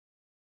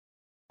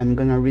I'm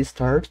gonna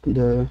restart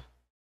the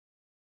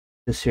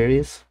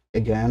series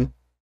again.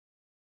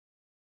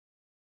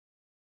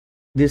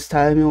 This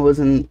time it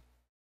wasn't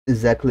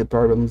exactly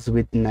problems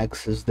with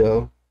Nexus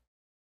though,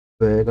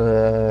 but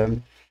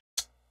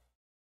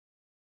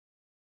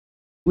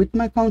with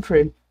my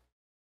country,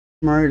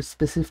 more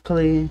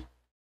specifically,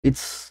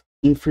 its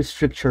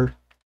infrastructure.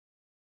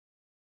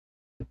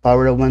 The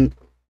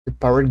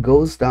power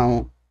goes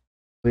down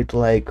with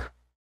like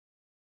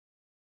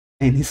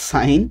any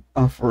sign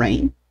of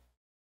rain,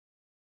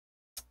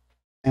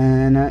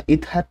 and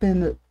it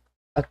happened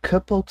a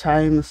couple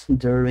times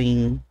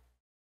during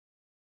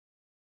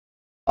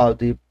all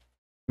the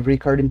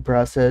recording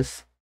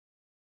process,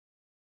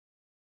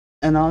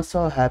 and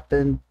also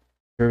happened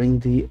during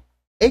the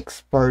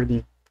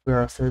exporting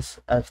process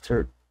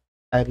after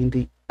adding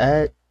the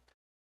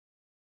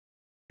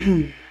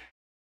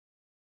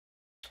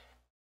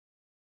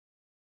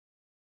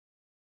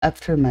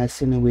after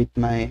messing with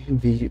my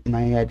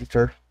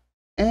editor.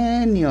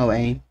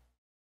 Anyway,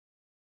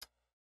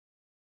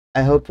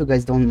 I hope you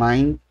guys don't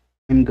mind.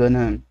 I'm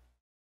gonna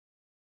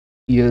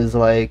use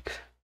like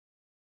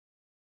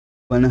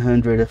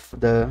 100 of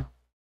the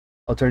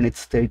alternate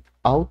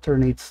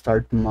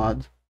start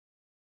mod,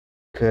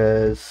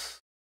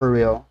 because for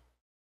real,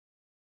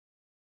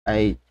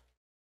 I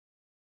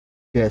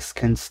just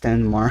can't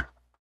stand more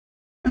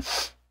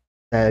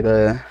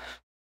that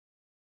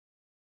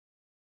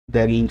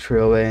that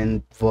intro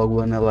and Vogue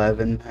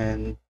 111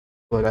 and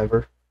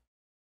whatever.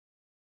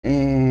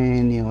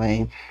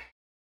 Anyway,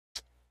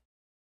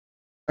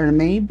 or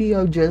maybe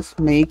I'll just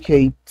make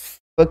a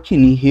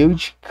fucking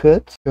huge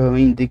cut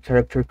showing the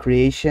character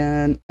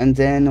creation, and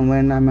then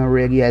when I'm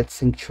already at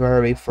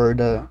Sanctuary for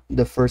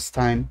the first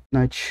time,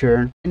 not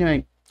sure.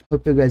 Anyway,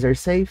 hope you guys are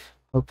safe,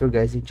 hope you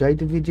guys enjoyed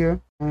the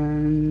video,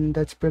 and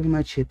that's pretty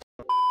much it.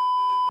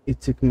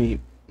 It took me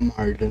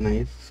more than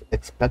I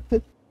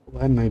expected.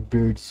 Why my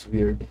beard's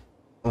weird?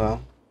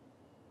 Well,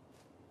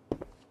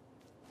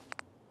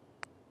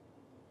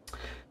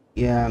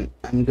 yeah,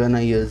 I'm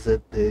gonna use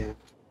the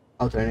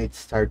alternate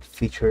start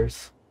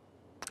features.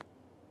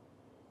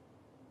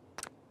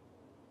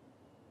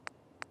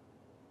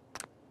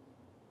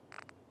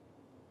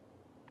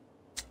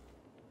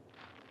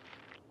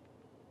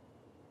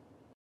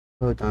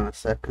 Hold on a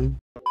second.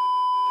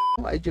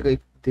 Why did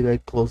I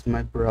close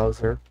my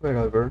browser?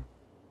 Whatever.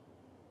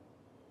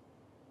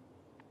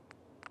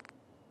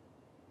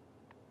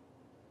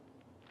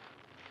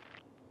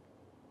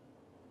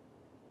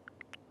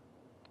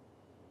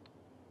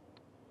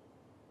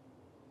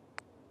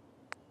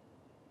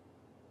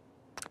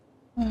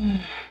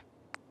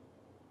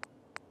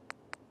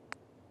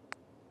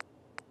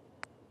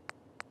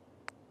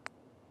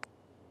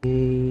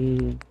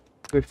 A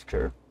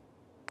drifter.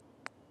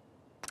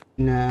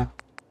 Nah.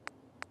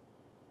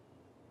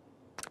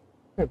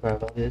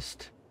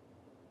 Survivalist.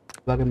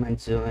 What am I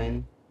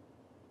doing?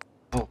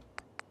 Oh.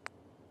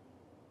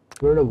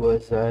 Where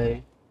was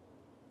I?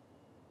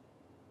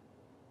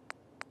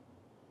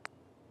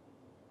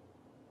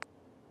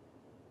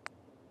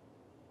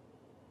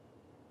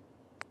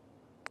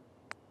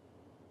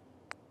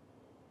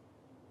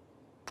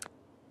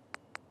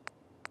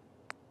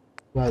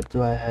 What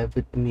do I have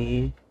with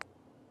me?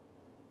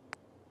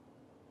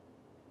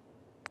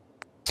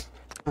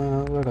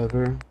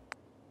 Whatever.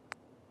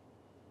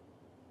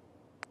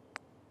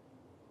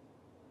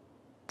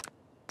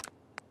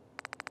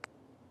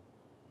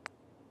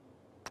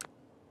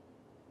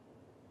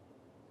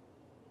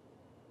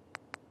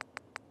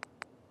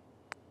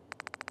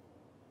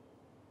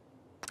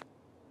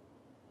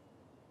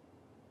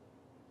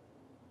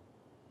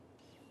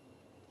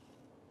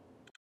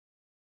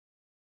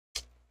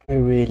 I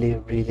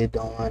really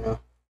don't wanna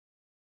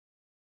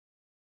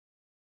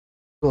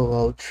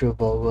go out through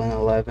Vault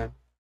 111.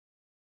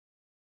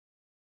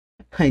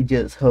 I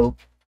just hope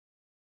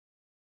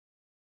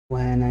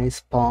when I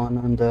spawn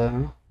on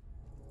the...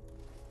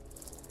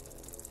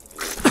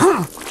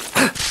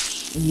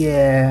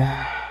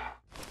 Yeah.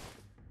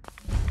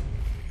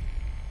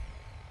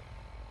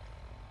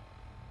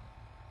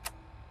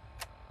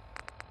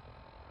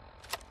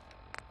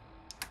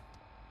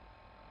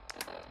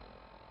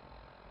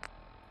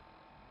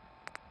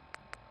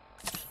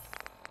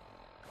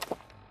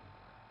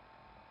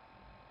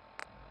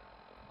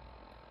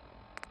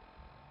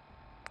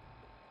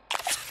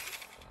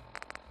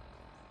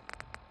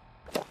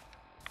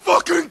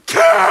 Fucking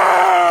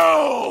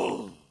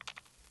kill!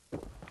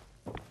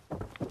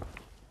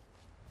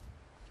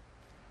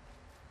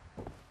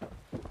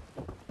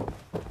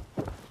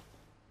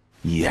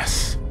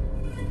 Yes.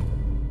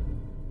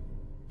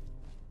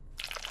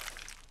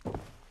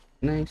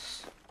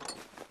 Nice.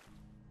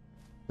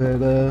 But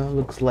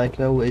looks like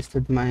I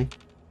wasted my...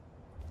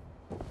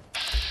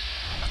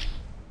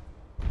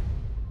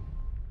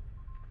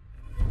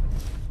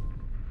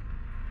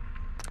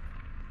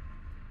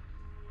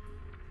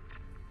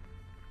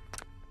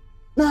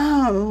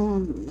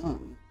 No.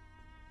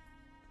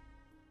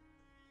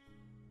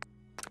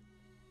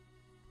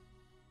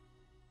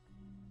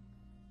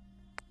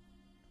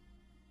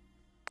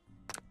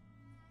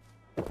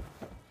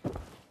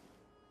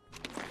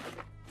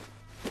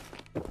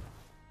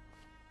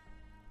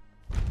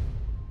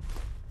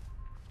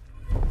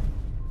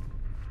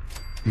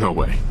 No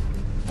way.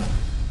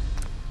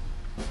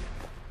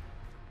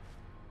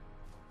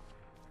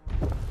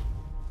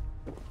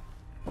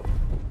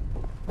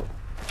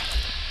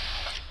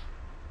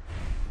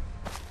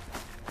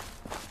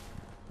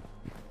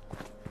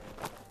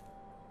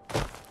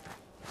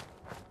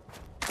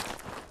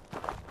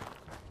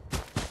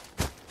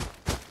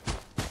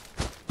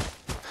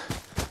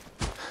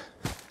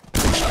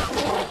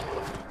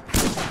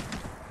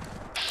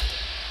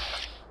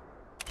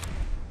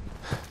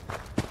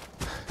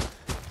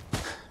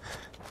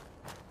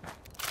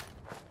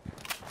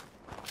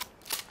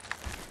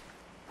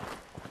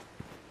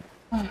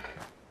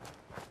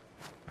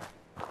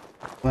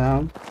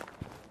 Well,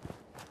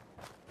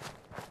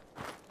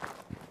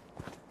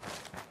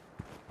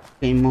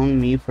 shame on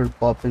me for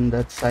popping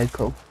that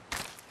cycle.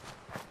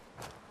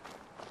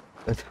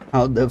 But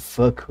how the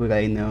fuck would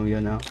I know, you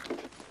know?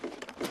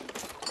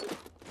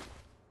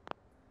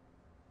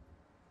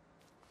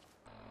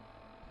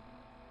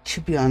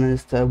 To be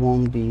honest, I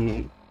won't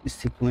be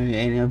sticking with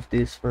any of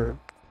this for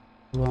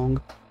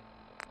long.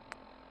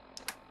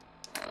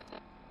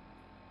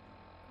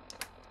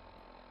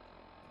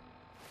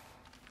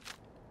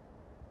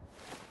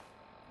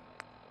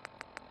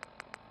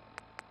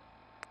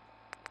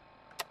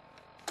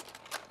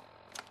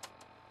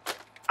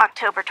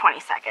 October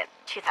 22nd,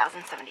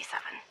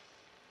 2077.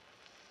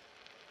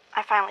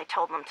 I finally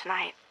told them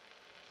tonight,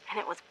 and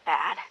it was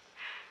bad.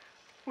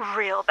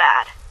 Real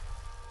bad.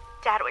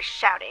 Dad was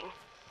shouting,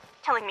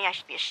 telling me I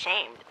should be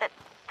ashamed, that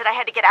I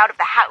had to get out of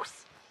the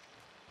house.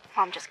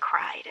 Mom just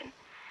cried, and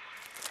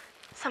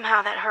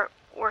somehow that hurt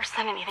worse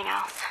than anything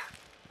else.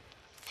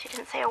 She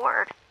didn't say a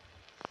word,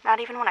 not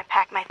even when I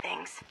packed my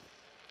things.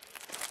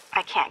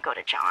 I can't go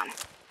to John.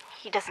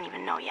 He doesn't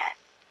even know yet.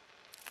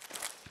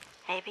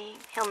 Maybe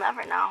he'll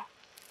never know.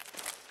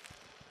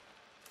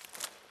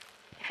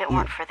 If it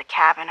weren't for the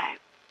cabin, I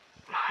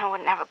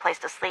wouldn't have a place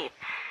to sleep.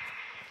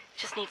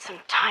 Just need some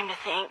time to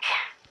think.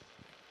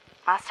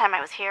 Last time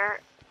I was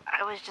here,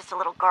 I was just a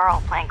little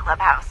girl playing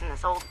clubhouse in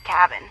this old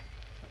cabin.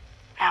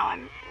 Now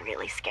I'm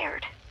really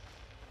scared.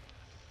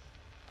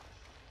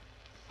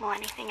 Will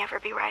anything ever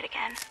be right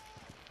again?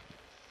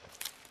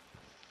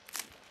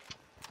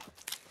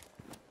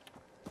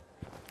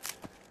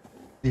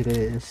 It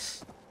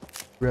is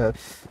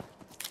rough.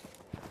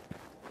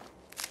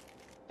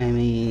 I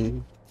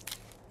mean,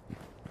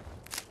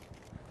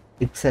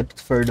 except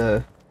for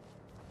the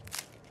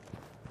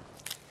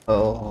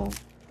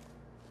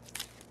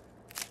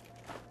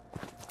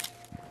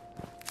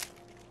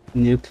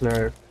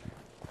nuclear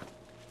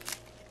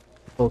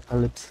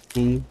apocalypse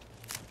thing.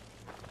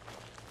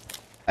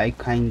 I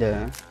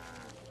kinda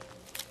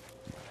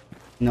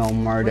know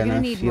more We're than gonna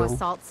I need more feel.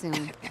 salt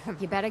soon.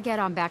 You better get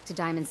on back to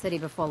Diamond City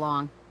before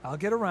long. I'll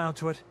get around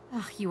to it.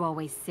 Ugh, you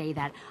always say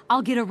that.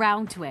 I'll get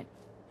around to it.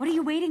 What are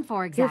you waiting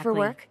for exactly? Here for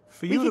work?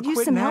 For We you could to use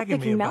quit some help nagging me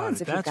picking about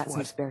melons it, if you've that's got some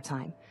what. spare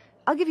time.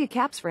 I'll give you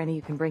caps for any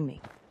you can bring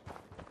me.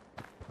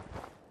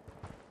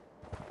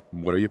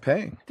 What are you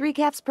paying? 3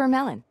 caps per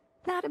melon.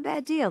 Not a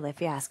bad deal if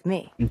you ask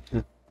me.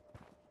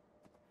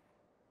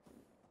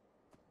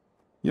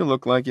 You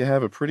look like you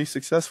have a pretty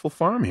successful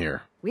farm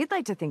here. We'd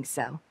like to think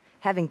so.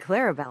 Having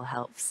Clarabelle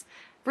helps.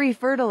 Free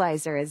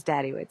fertilizer, as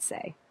Daddy would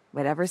say.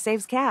 Whatever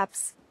saves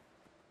caps.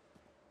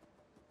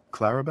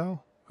 Clarabelle?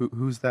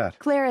 Who's that?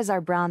 Claire is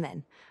our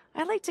Brahmin.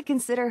 I like to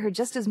consider her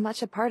just as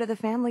much a part of the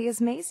family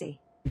as Maisie.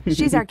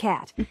 She's our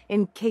cat,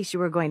 in case you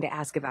were going to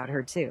ask about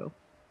her too.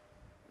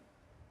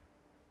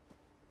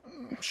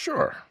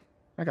 Sure.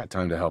 I got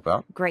time to help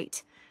out.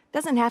 Great.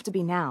 Doesn't have to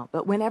be now,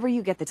 but whenever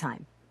you get the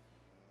time.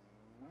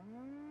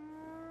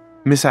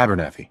 Miss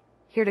Abernathy.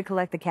 Here to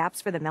collect the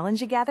caps for the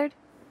melons you gathered?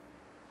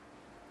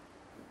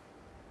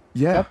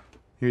 Yeah. Yep.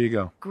 Here you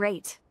go.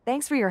 Great.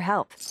 Thanks for your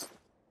help.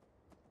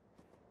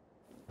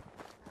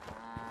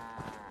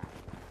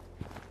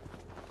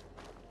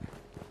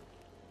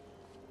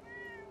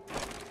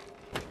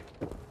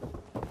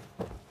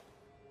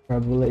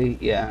 Probably,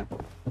 yeah,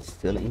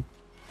 stealing.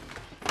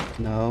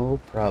 No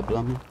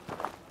problem.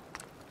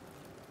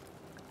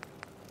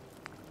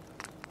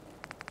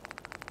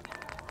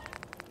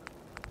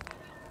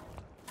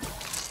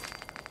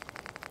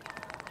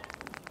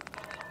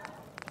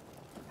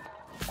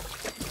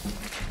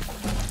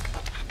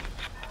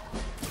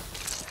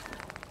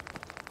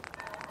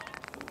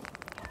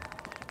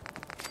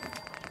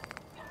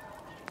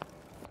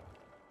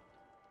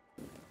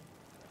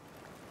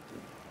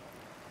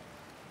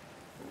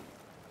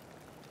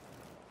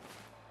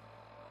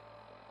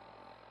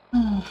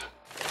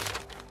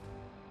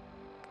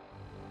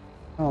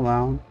 Oh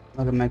wow,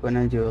 what am I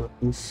gonna do?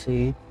 Let me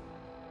see.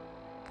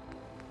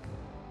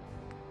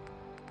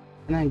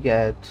 Can I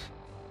get...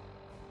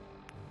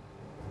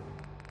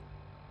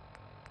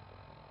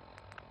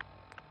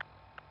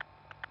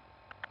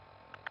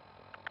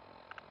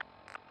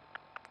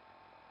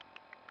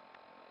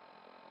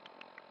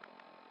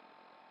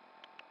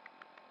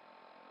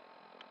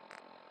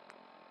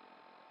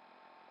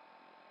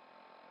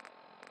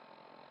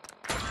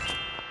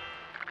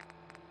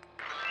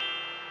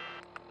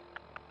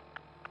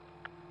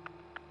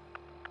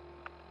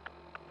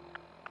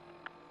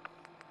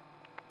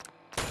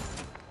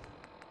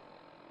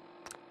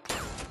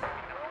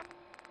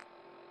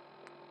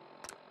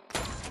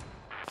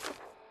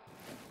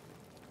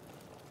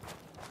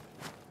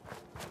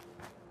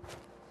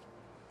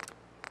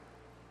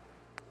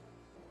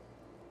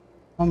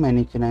 How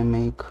many can I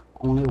make?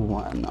 Only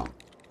one.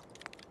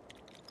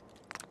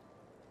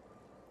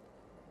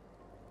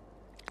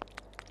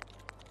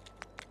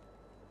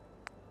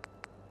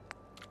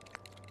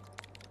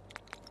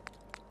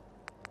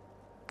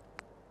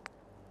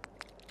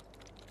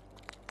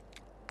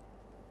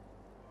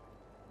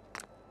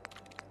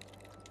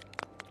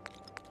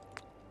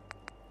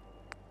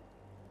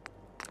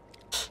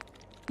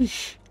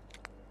 Eesh.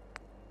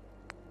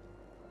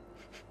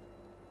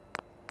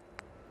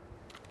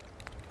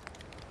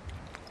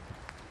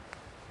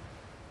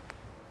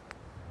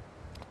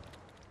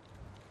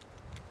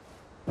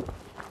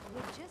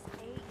 You just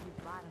ate, you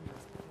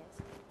bottomless pit.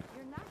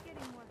 You're not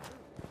getting more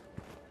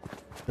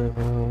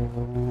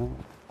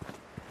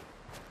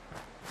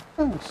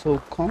food. So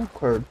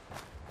conquered.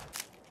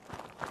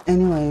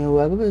 Anyway,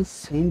 what I was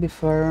saying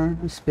before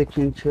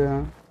speaking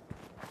to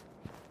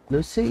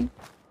Lucy,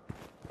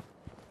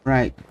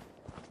 right?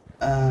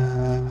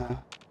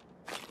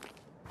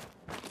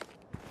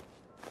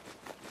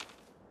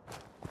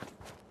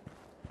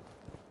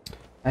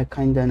 I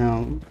kinda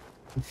know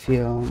if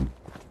you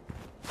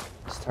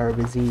start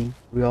busy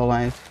real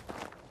life,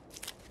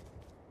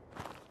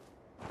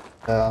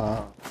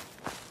 uh,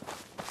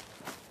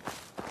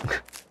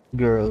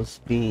 girls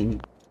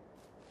being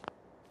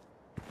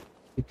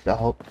kicked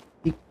out,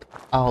 kicked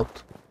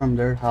out from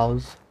their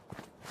house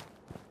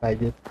by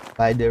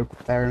their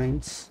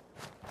parents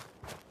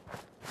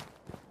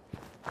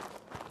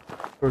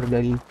for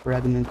getting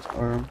pregnant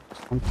or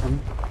something.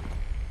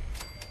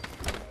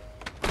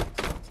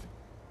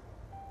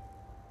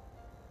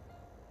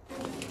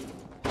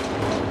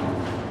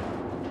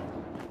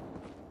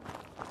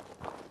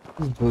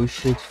 It's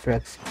bullshit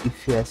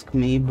if you ask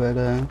me, but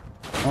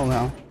oh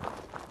well.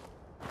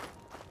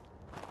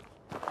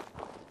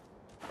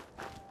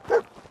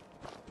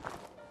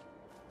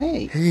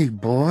 Hey, Hey,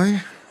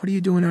 boy. What are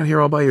you doing out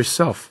here all by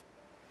yourself?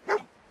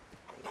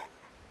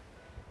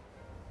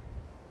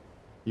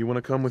 You want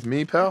to come with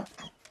me, pal?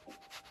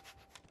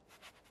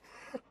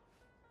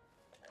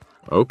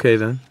 Okay,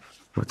 then.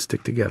 Let's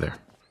stick together.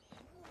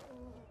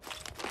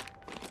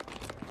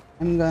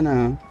 I'm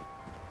gonna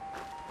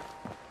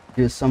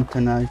do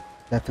something I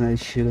definitely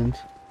shouldn't.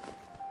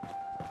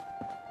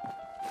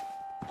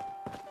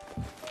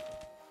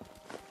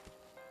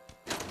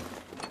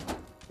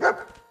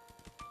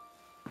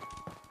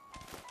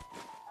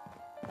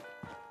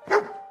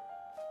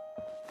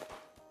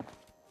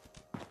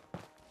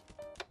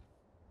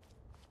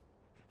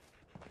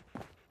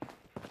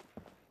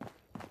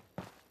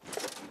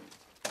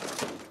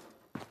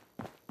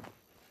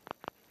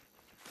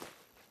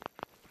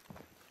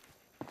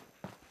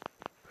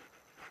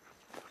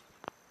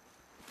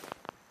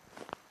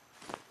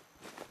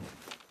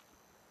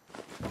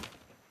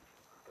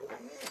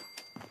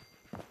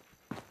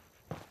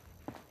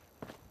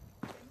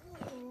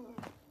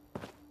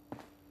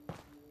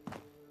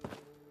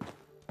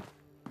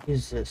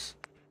 Is this?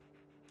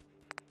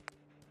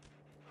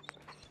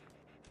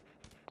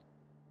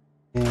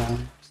 Yeah,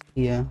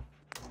 yeah,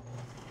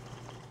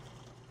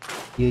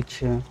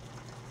 future.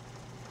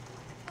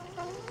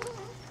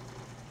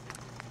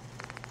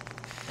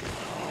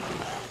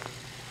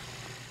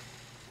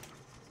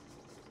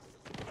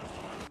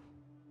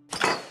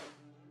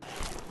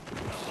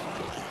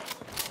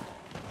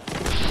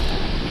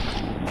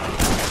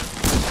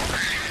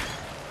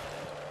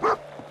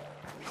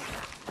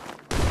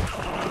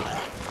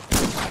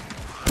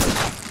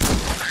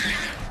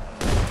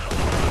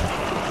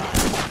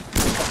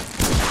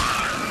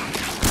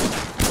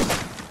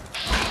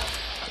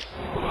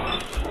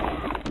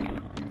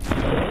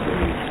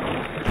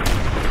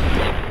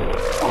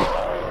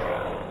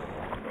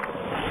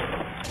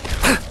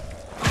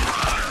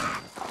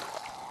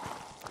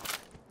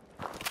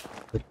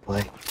 Good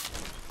boy.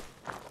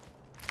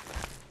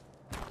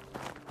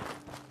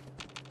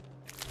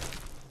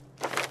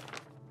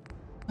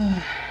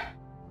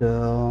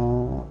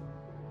 So,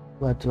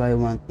 what do I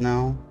want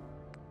now?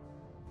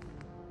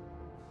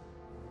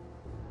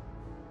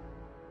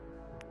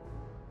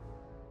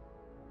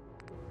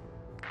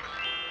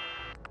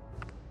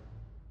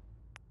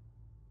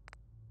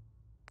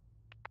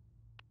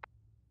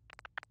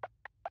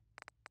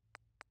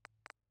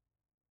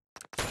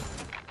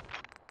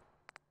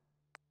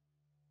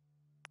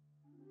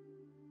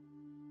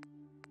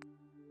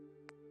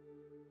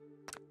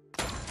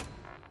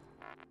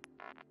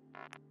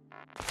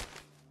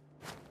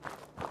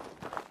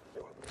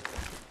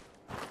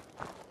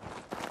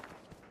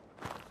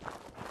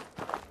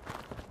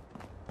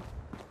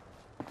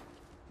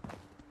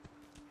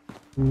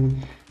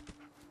 Hmm.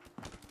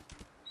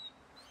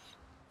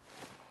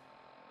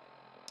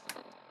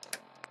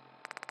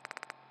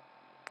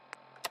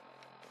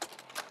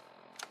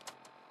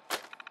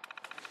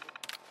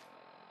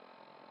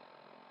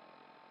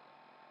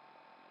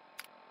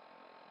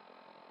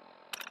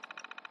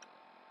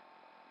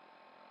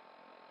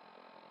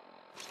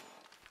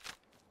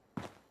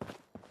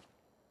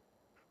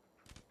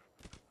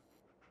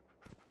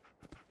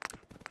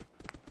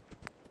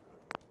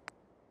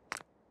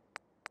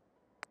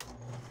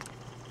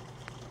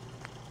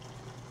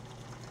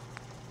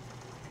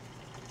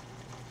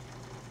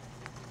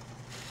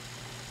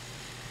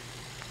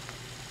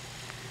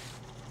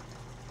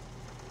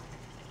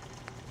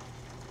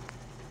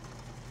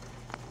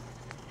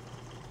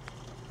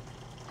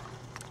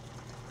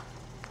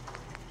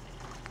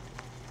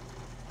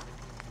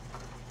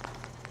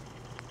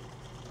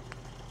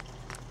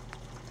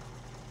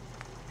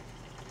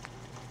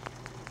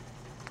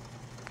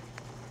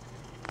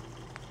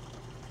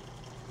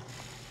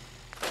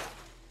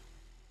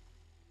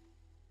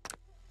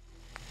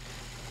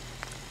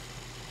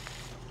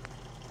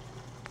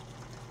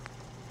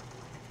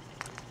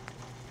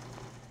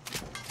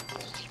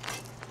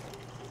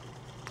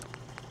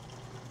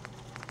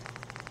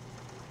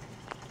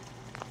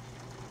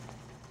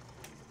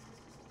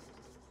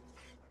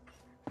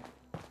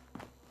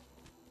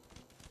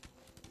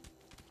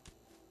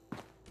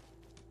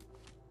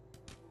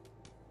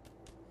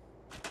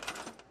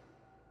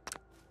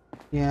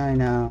 Yeah, I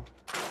know.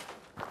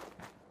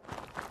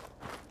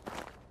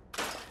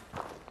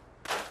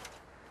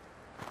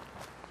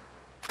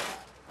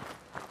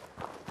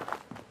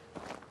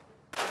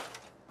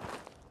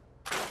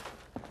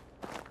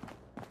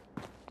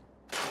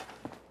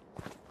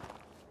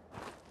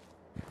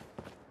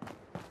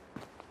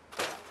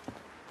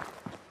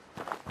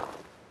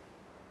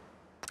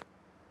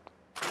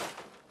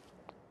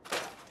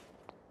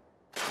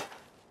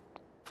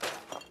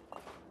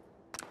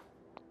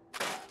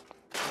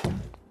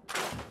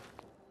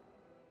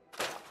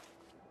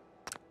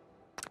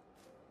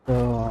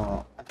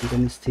 So I'm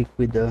gonna stick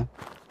with the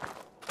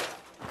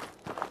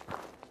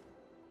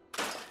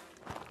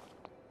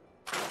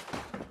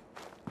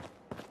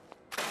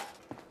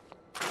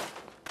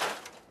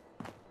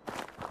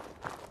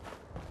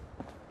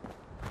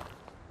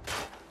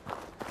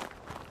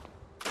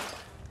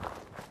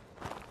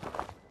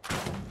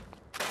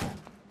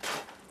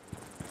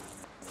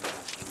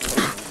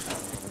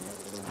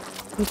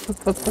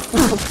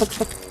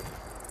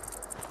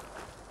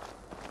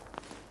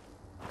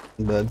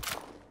bug.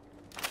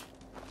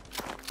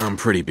 I'm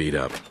pretty beat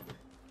up.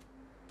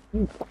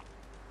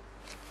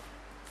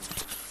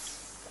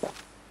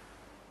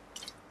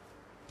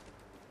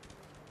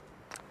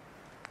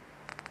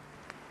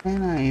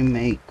 Can I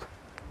make?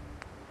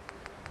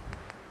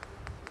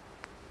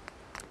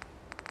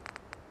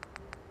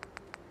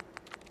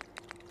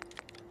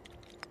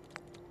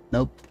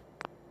 Nope.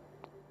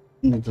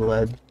 Need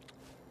lead.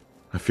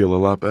 I feel a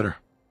lot better.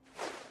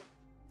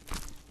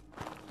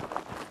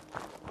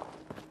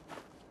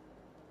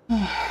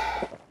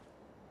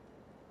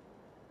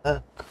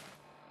 Fuck.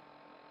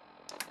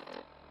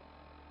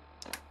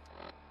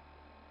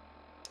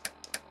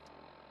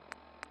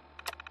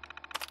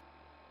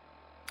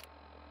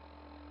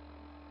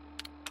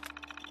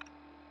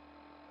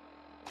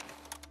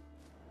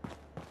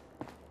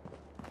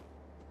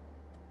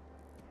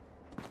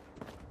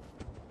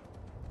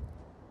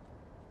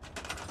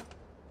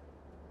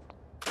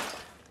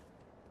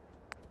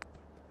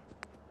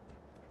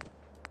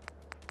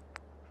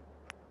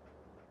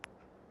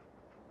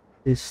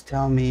 Please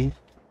tell me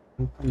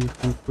you can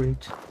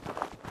concrete.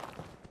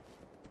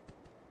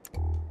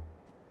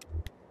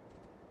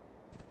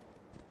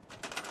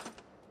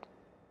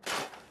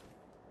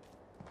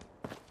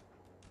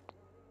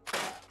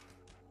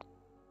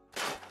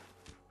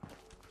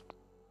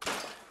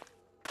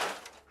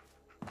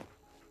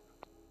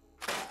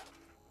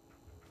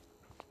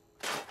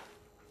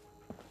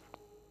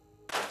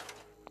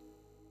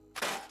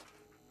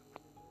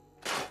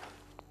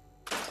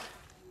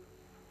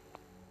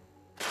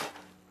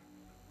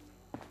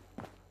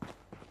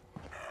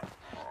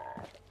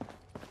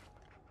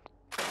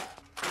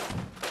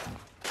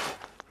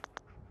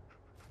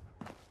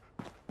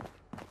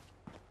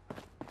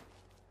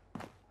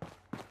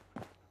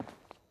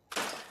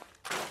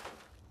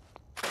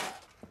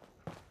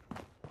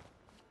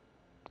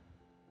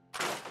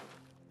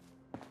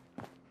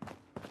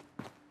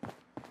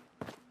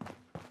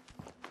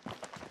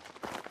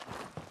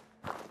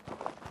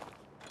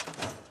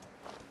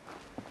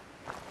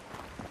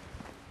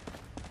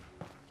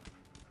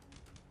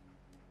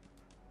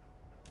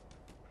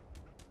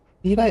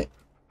 Did I?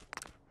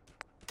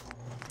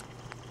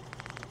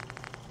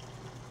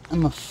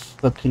 I'm a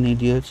fucking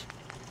idiot.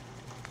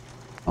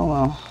 Oh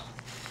well.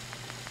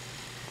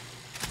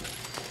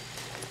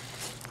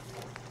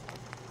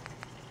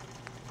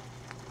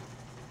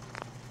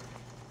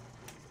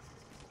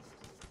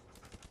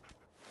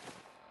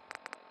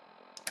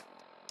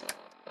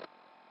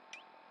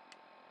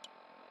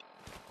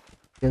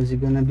 Guess you're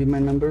gonna be my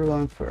number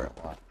one for a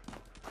while.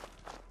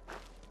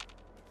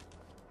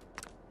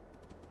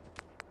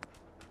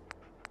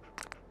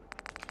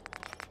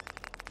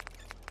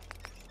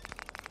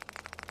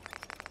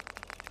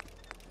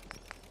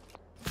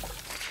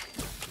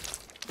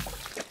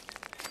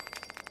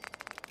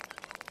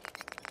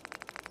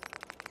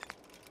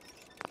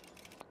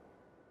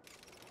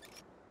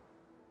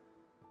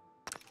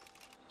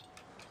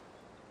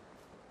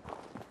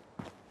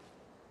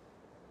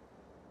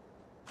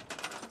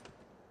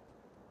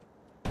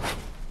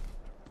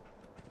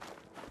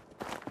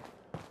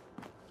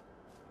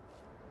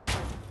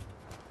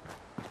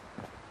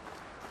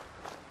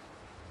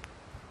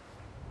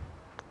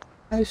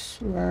 I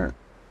swear,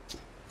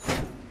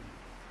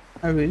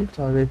 I really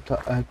thought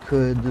I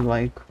could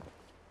like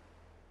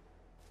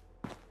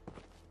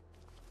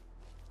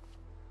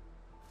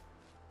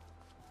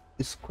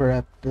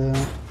scrap that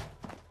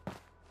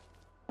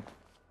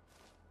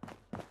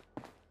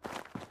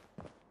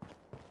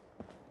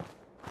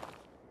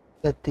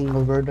thing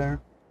over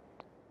there.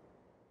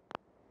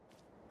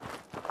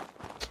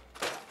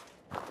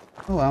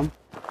 Oh well.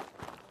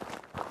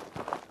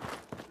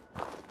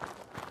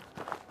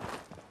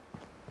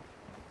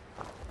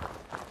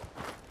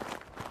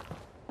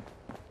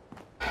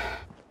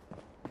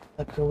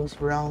 Like I was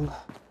wrong.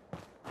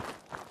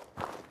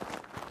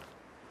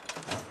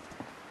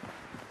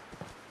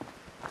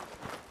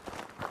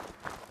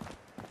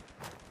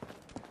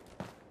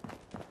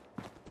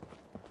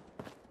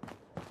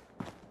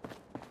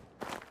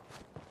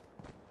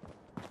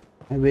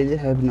 I really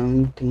have no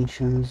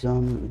intentions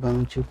on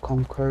going to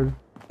Concord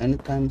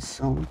anytime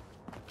soon.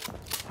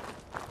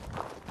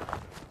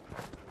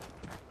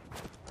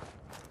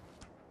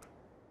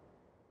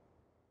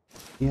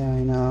 Yeah,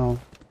 I know.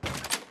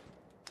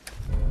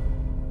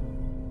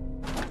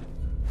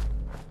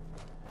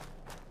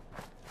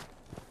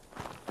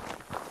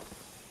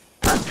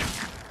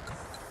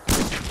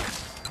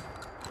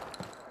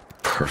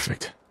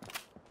 Perfect.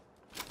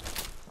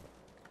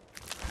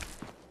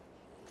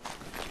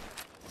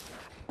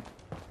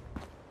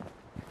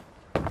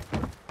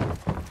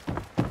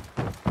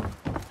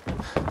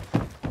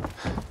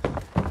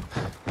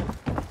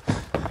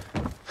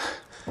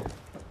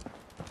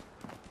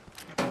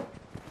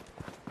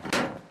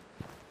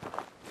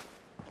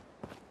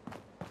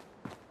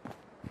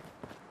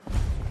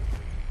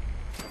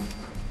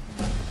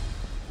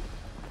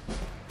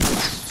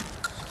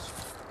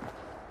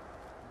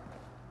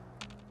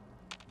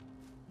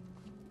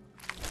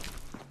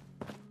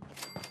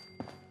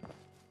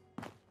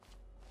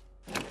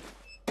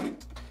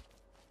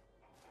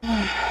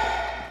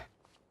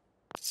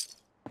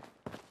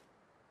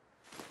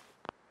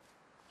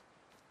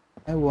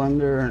 I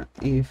wonder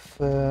if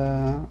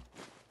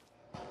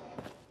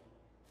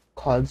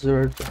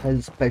Codsworth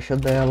has special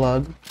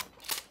dialogue,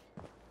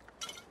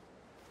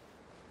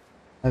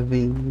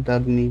 having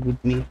dug me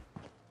with me.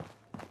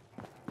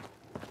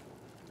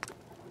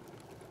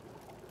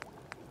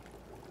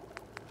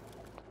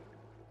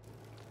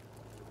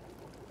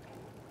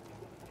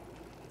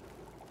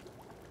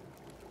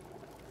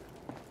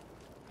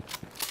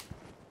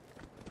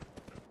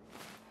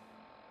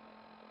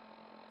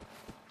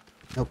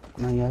 Nope,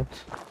 not yet.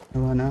 I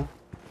wanna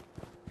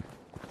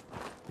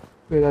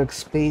get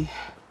XP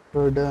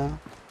for the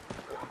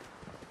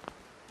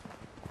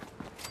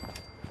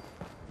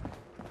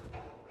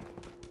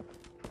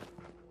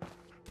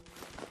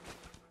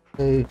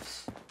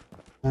saves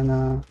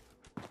and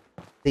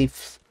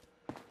thieves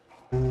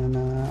and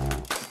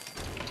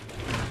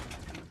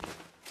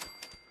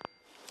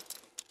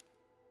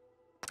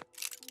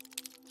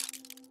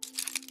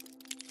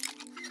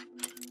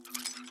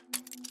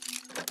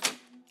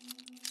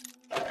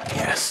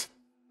Yes.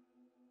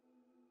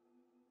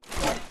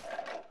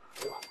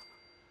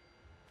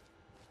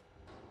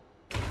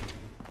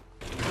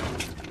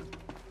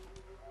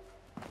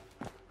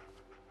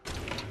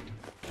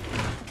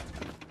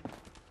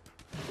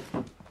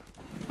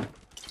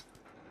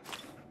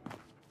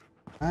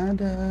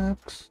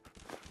 Maddox.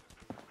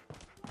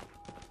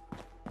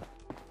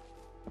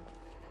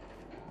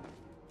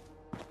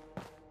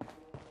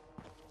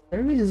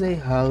 There is a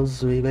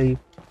house with a,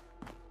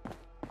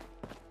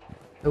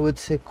 I would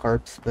say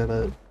corpse, but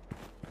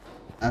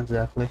not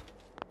exactly.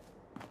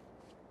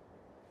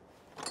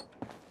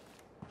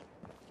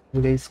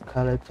 With a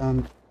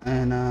skeleton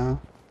and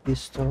a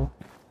pistol.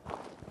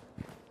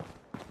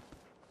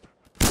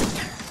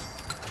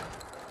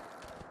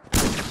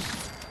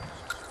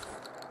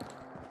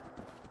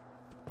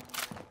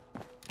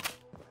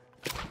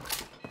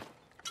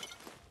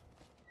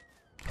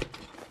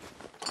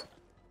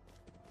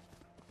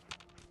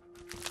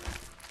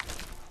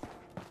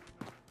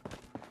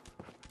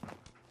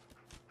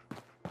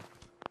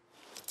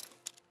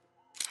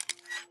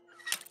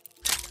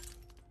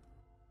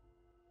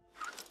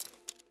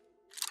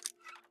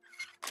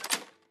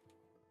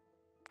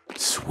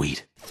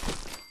 Sweet.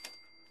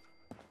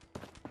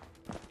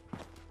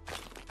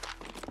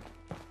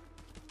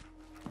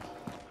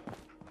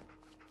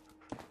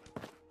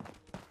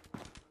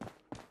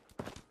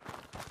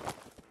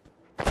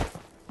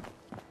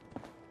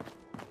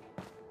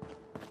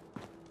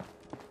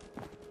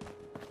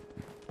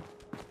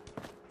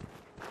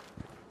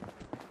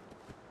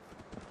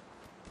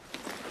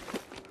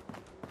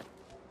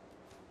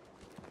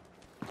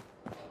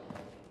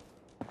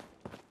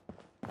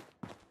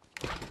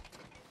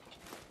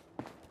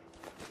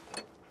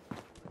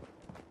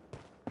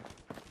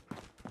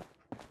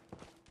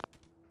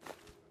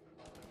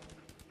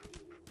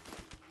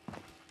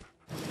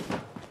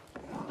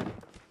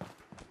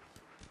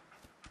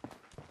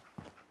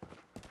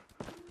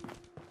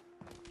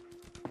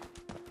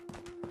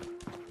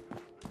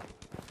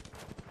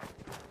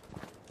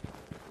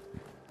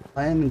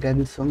 I am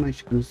getting so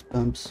much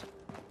goosebumps.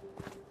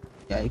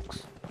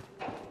 Yikes.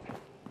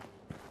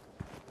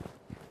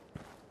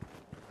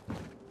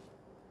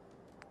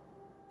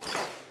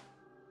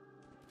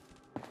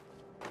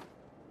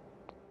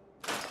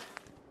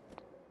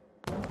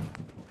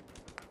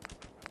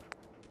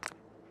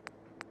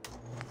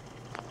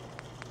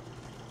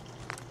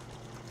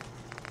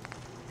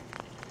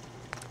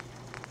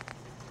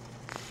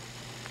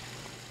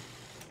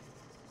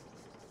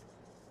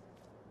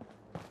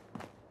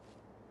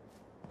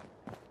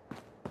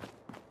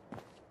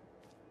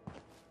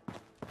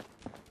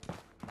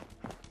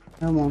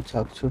 I won't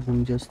talk to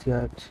him just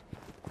yet.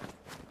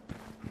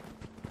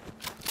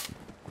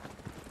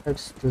 I have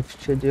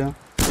stuff to do.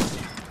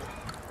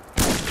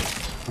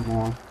 Come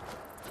on.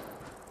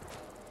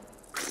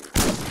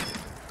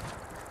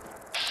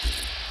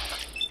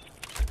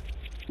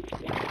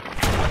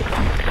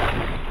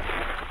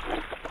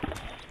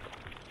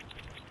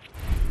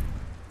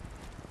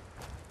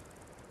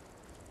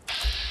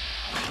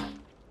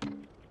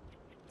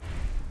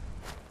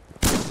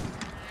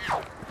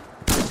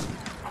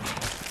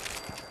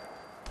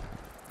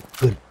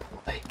 Good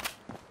boy.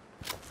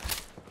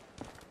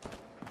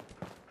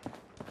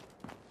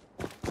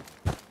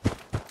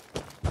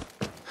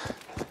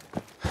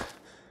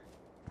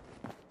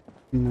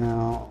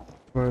 Now,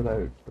 where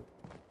about?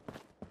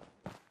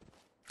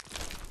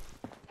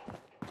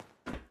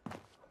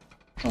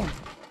 Oh,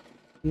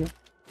 yeah.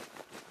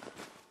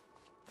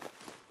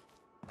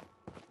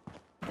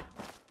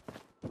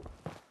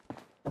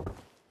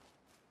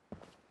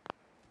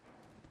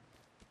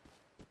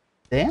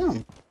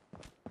 Damn.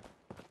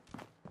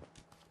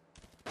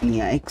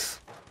 Yikes.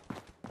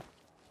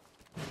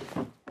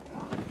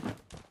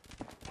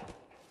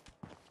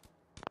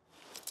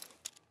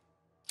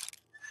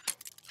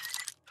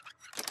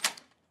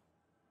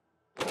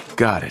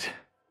 Got it.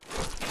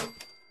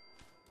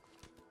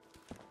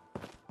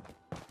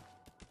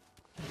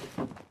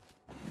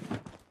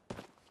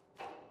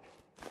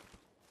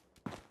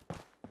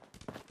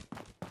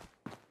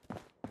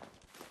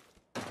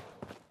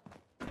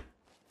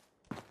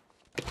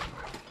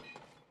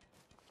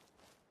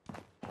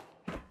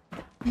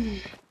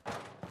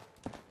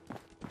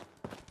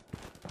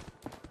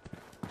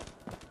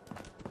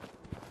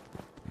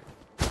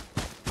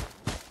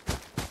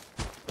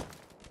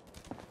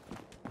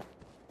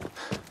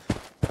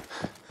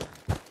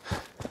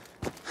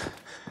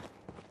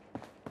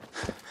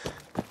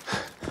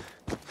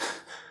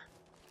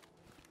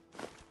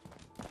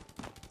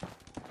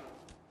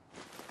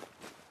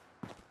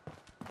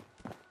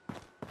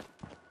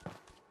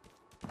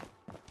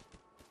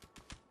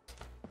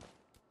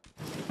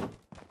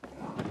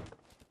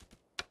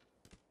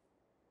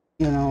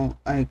 You know,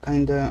 I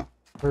kinda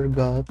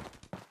forgot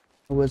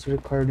I was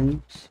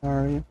recording.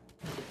 Sorry.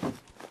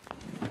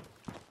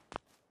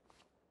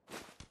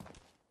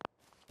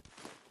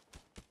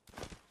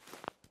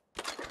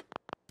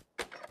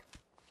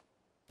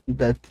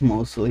 That's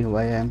mostly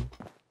why I'm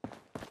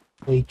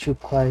way too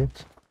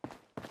quiet.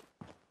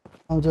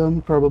 Although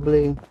I'm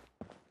probably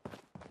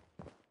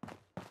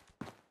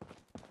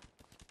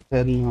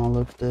getting all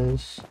of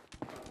this.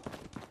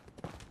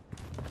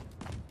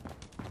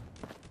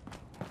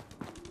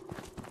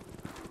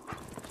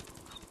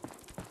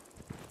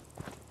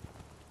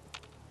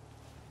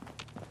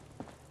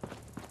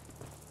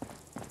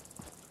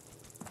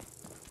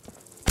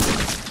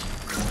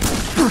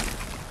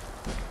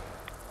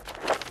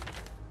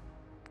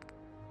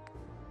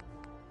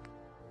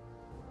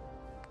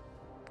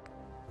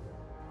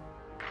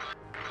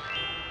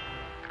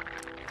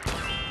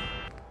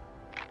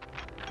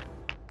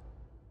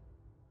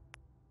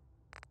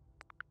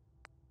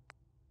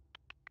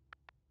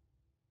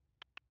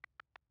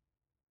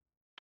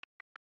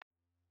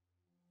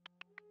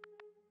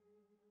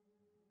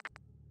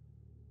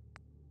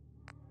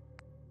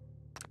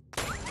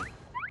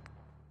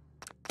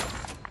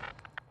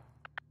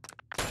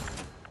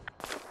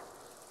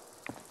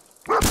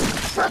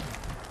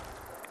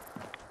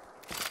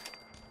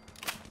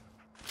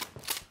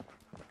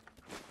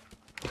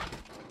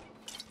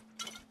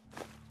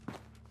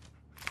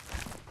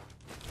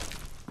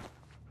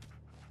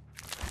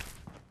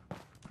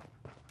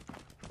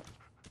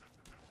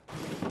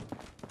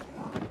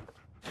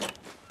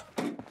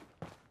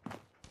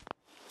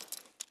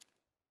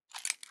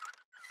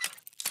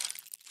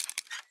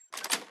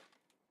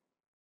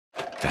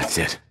 That's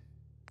it.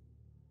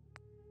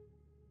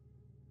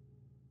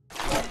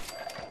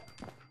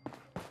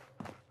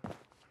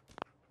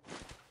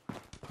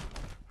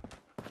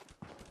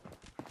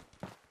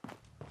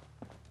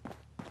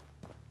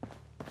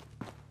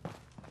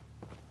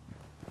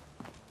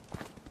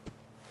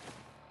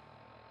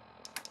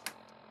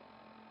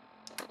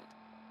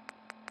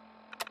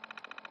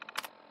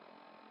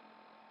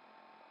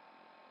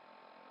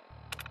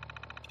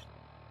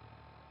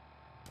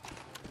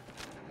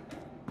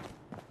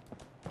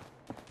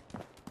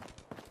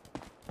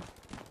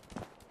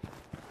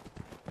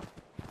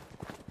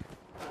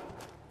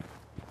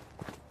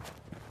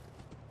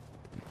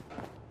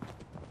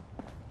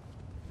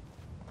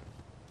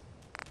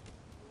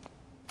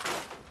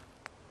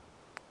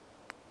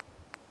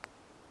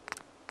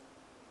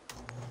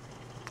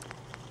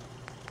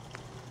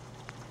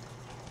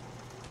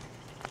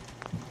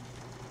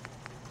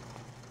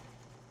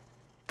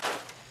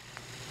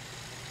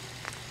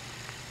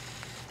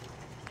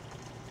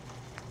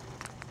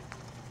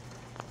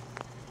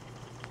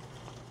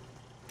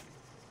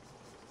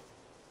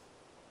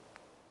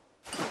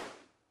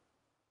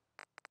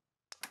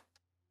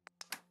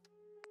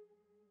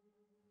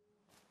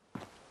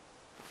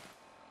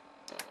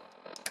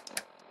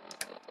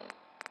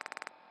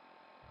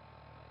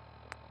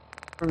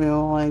 For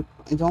real, like,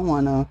 I don't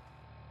wanna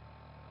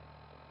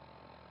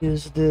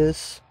use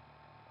this.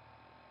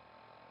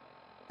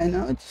 I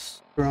know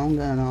it's strong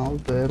and all,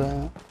 but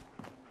I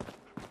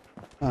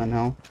don't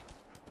know.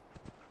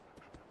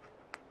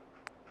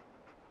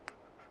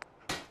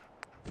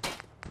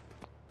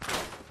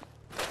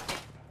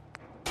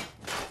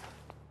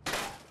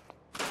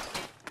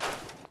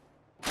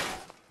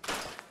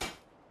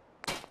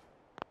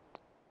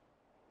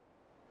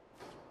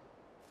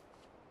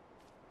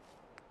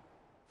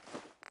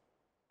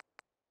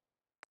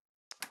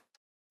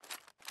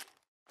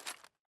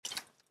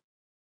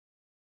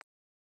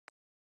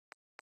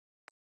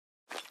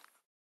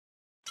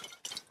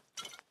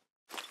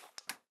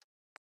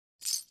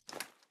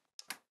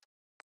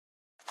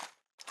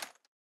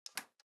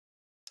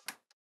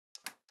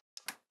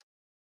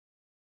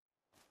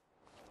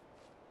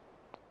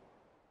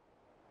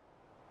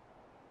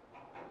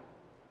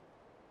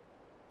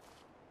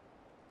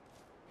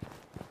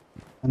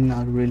 I'm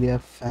not really a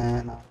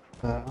fan of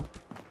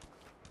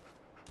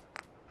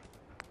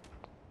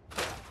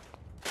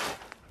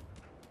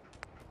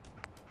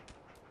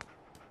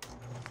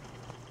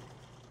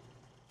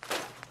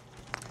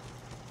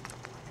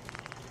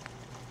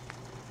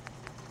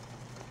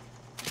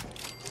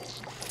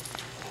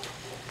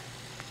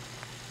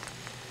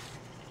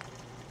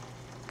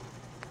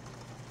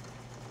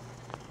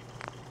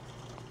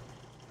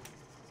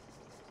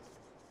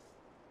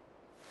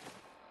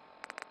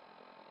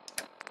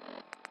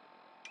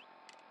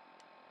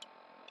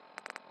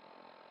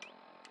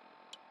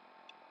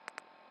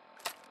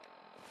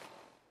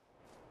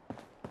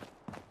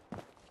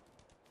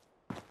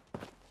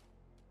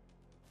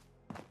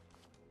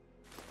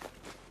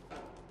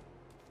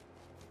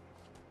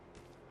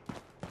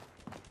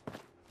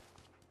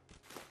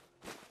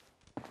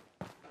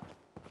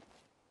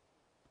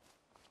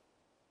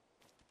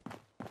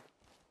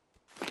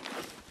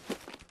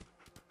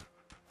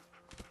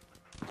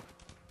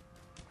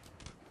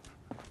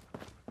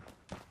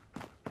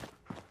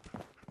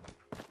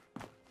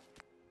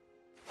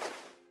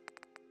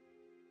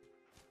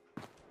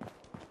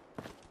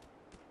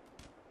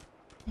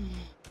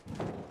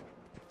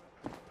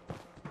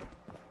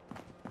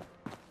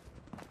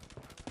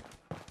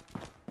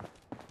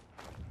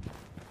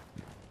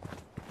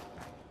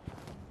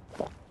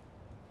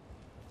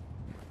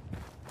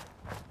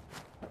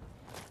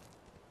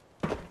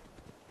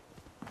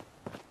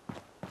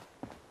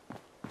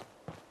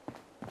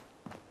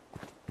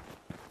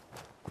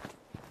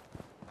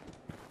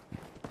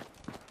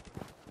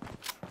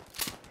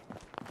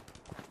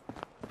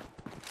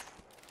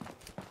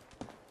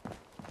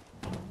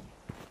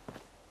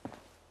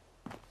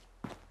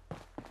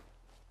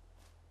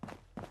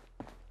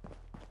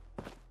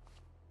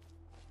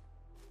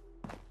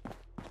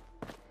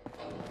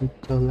I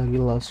totally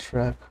lost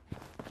track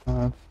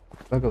of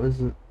what was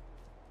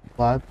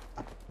what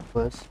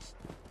was.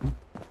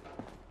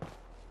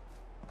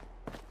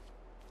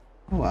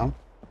 Oh well.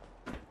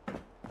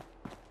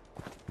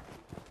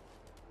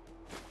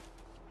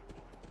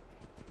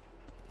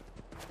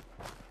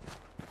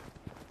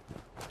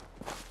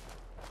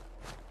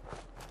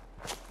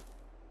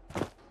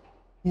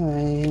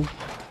 Anyway,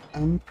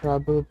 I'm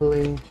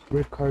probably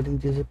recording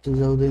this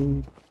episode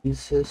in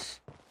pieces.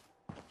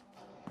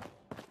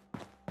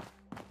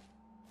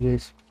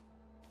 Yes,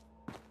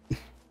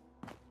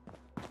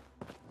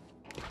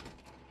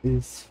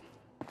 it's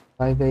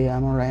 5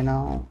 a.m. right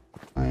now.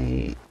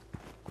 I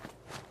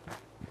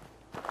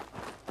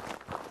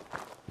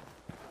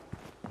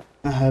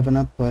have an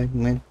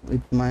appointment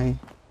with my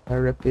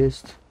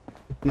therapist,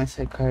 with my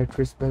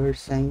psychiatrist, better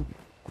saying,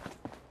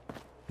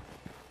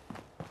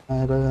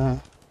 at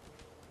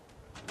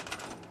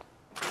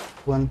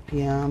 1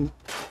 p.m.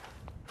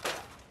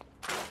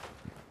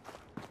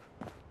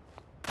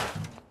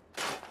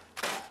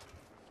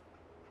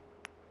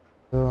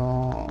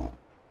 So,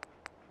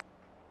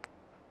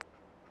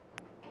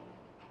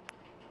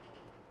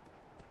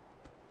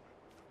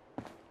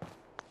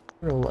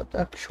 bro, what the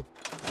actual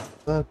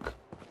fuck?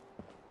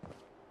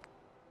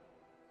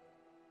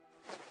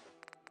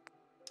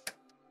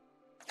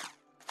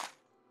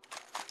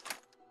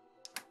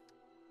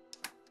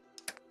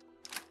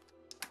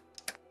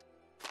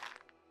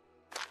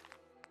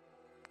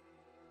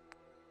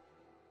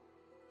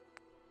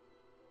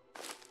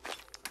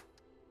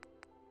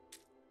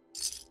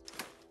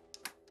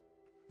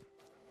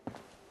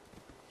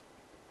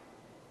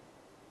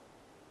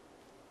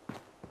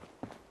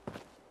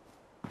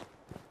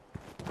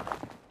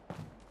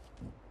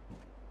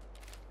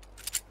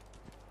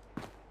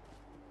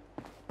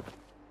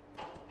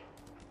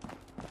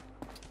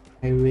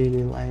 I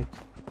really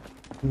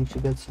need to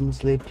get some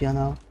sleep, you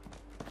know?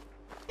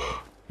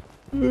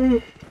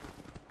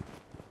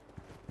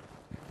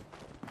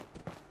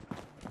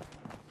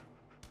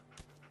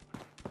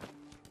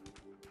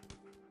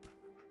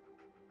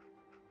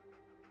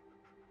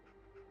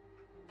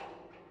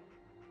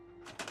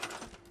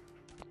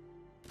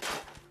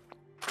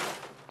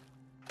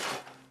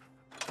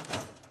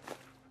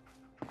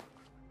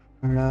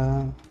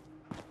 Uh,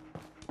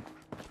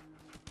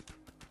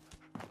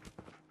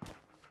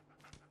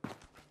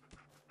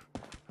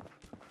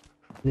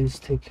 please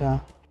take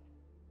a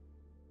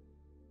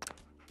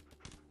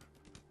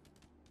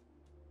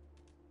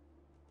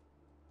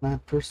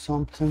nap or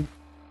something.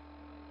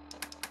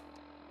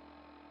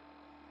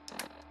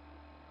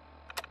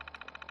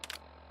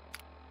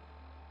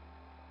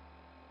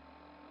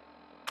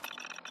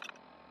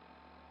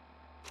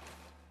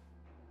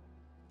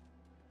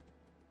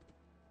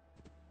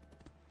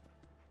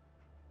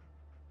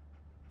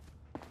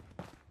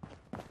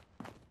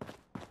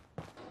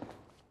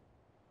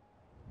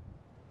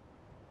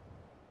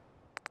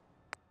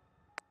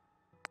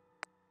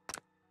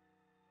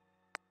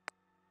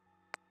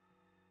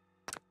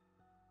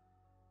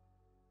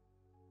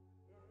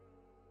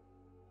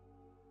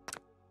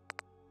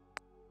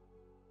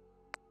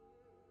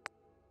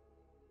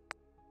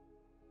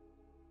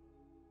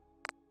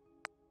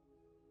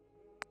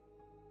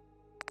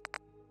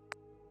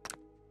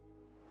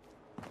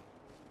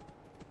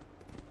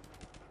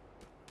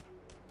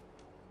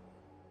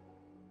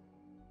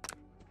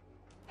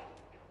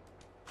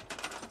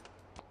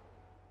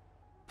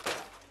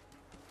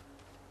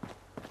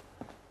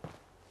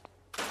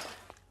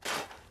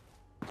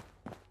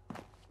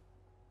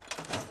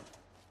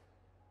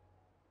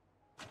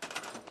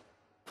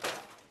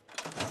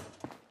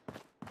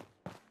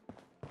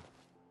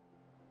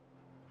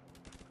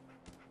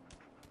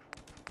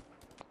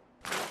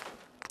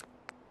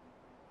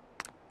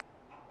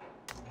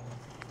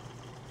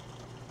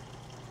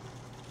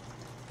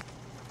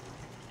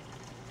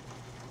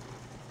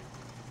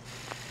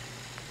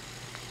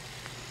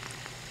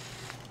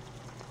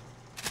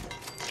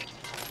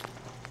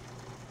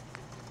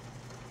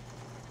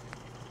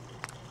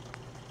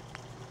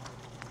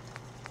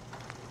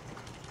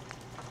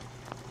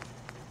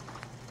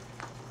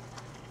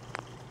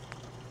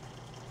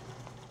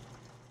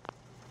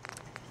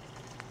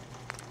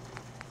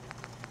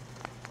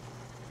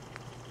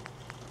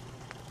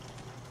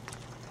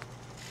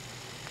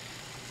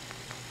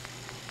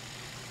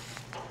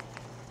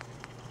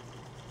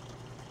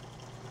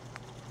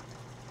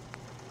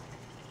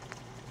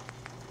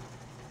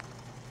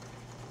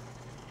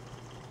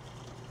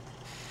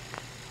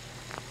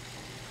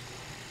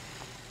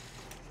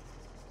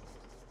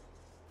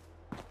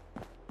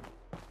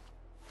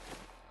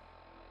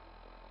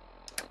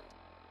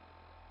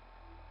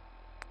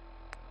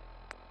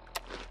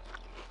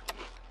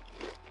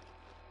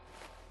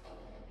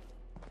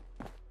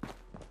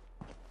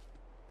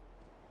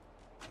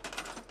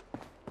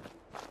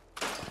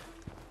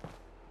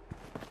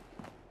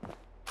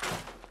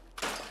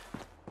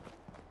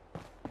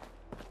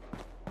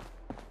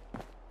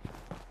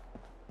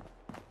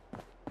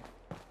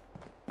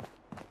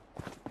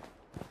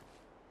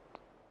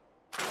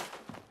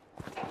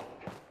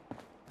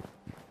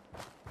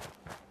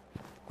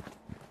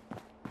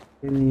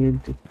 You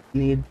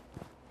need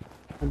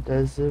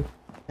adhesive,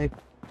 like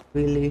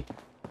really.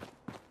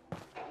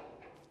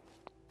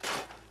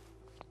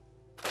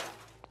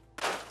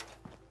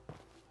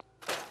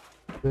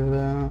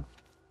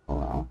 Oh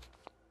wow.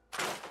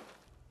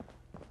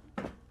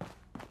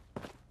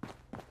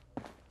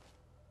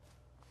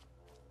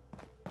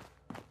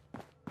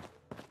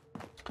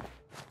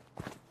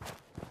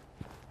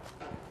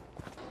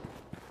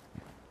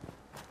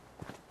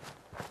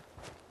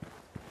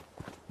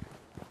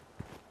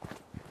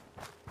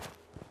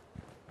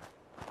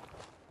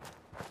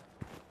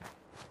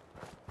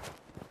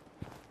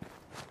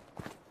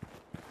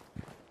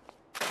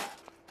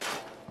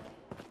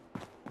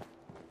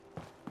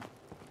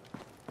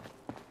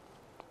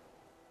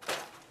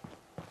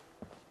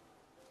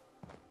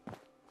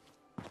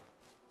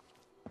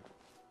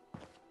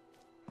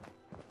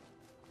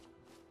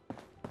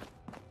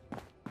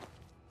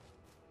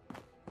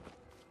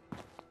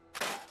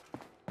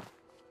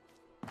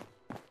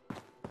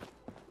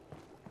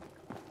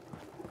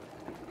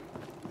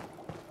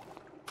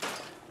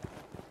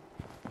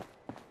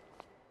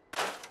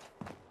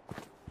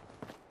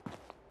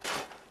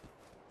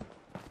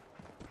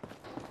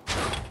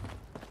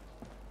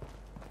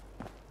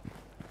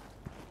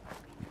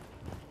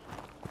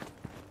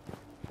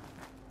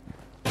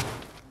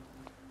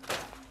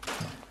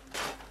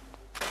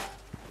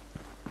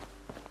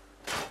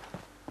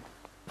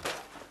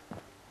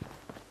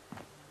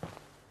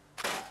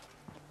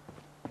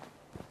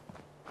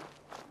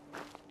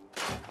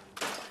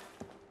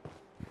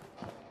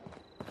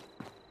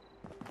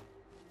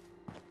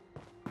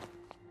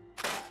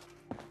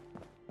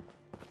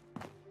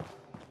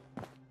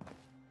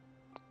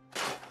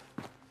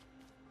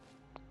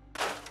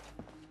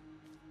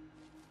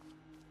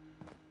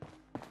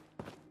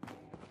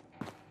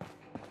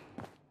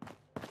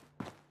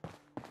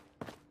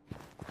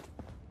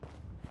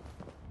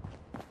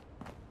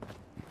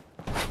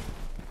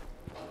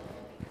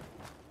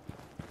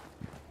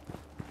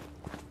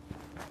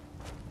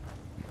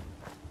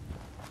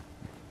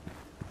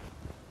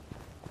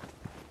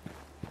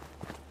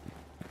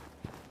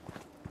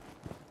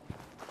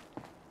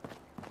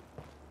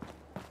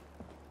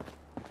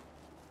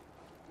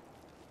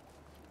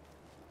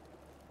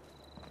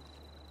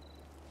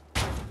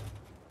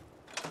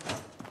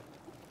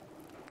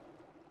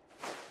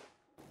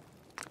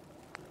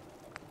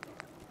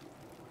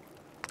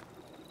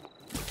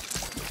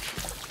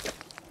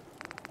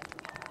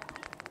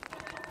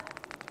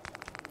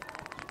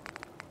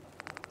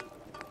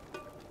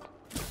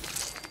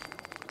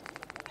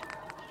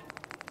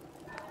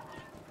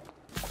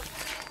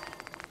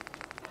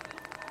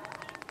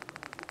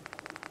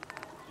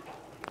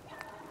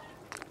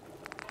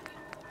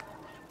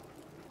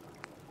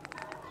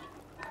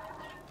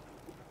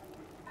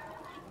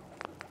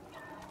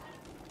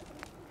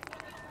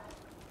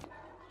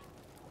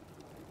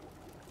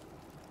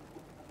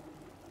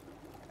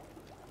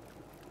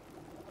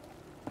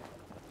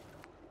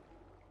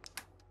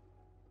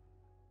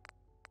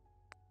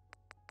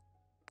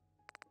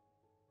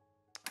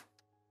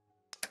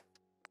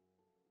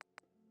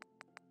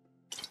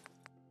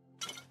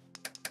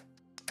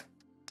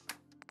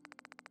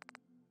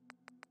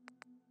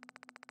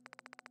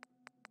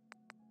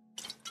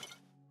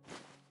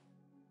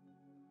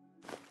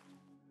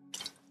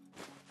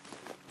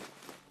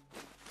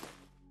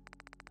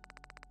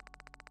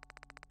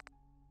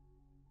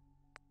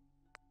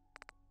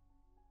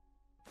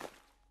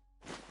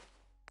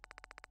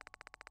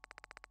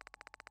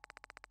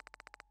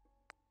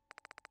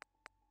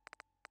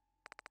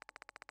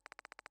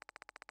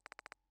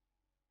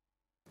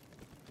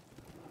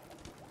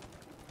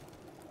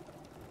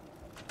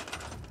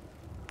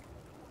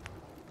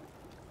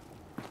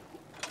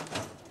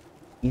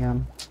 Yeah.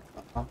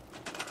 Uh,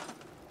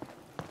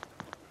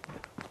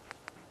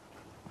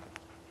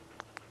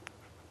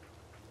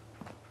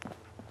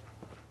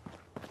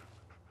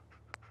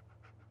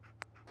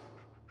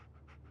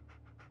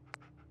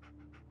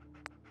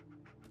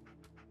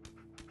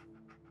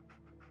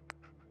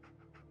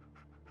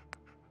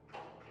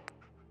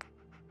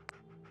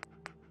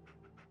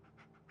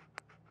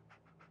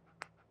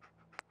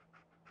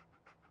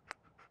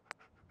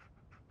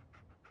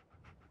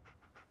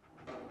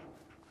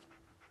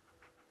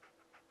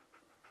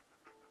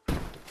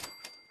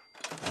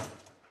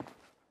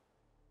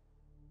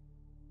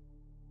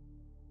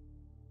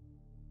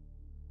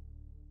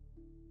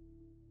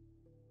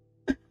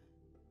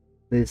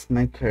 this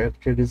my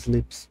character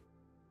sleeps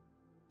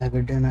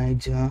better than I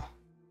do.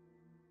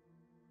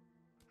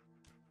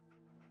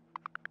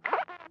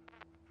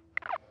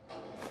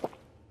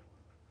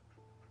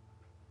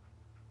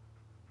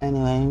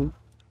 Anyway,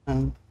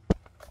 I'm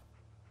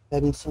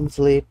getting some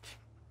sleep.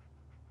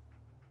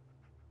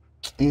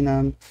 In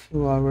a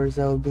few hours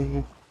I'll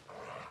be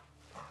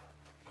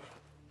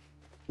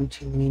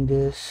continuing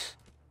this.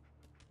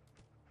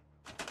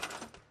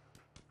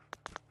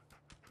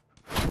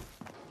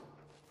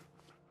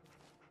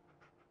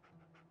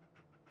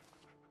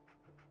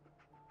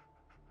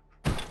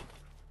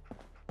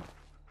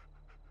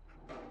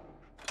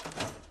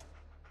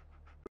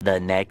 The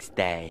next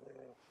day.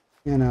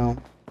 You know,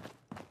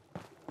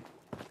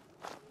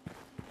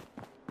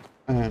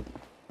 I'm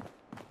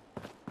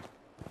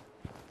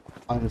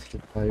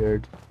honestly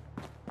tired,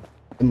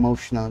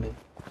 emotionally,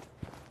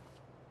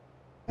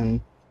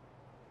 and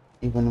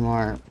even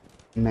more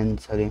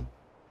mentally.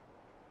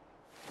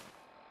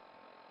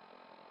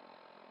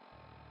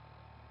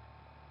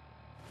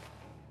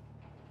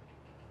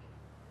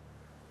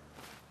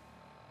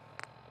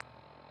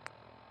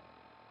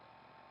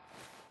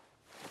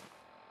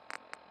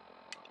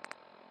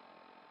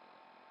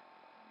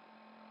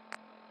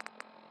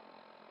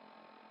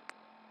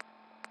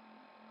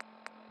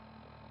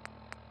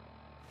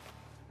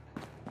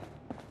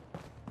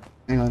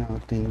 You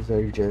know, things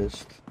are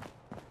just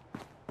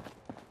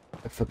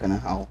a fucking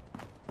hell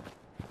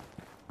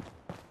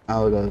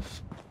out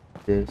of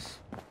this,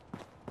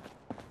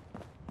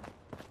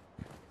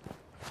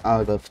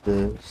 out of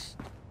this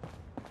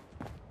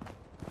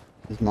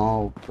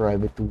small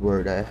private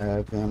world I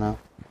have, you know.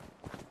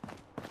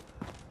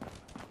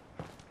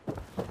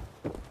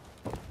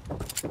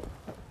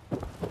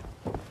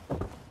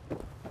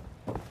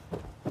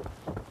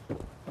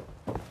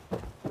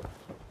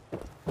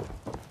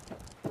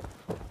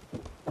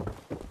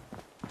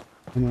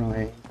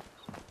 Anyway,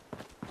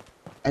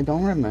 I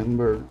don't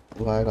remember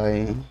what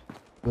I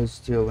was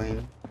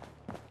doing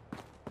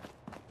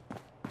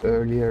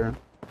earlier.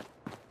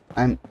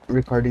 I'm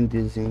recording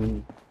this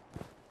in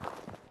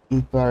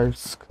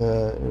parts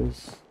because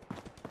with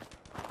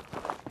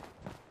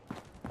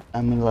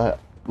I'm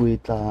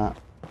with a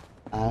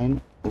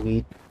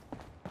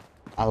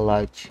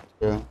lot.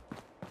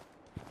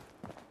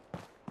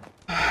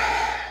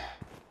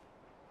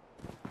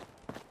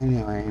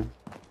 Anyway,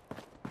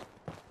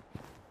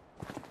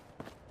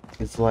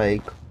 it's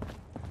like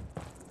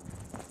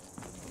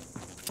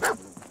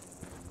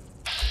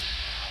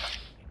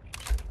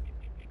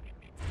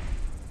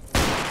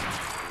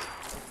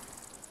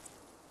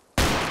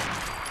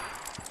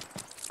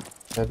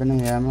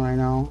 7 a.m. right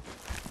now,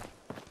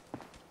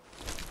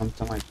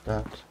 something like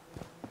that.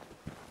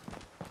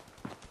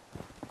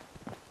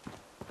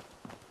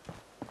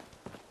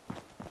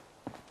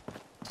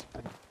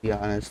 To be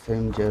honest,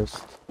 I'm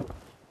just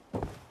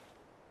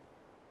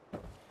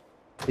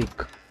sick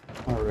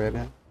already.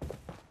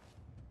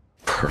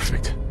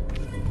 Perfect.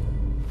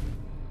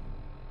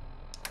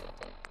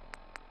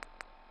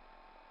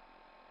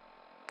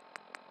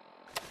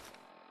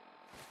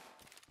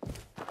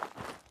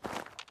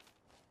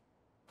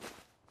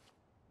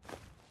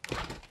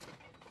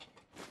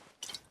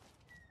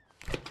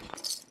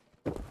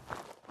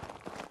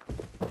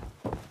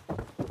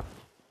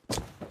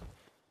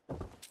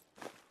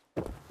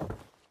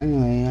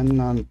 Anyway, I'm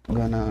not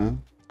gonna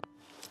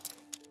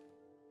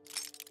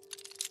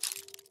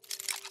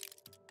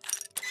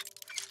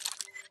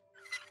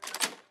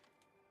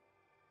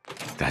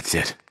That's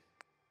it.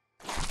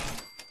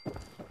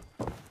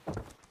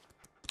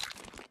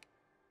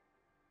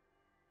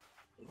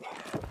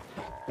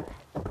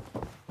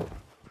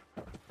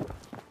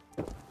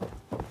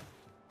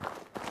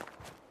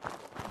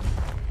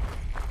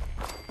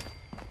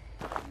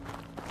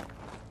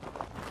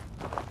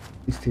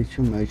 stay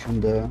too much on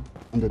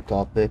the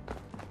topic,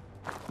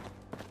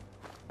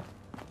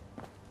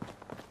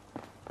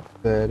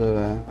 but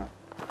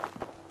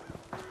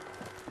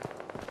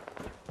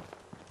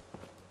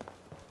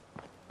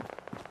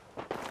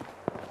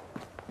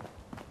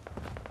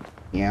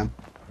yeah.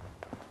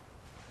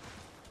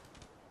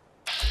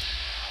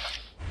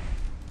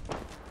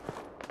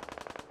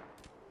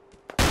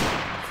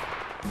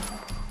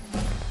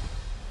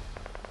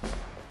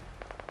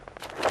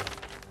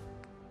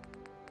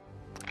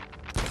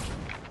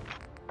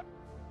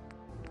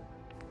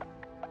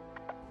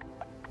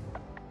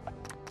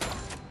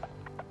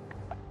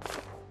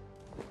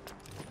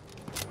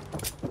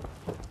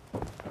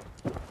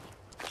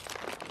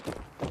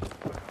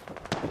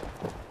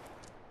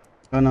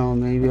 I don't know,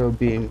 maybe I'll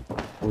be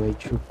way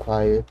too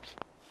quiet.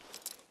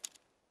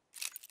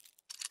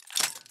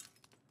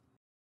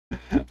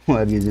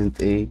 What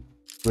isn't a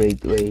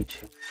great way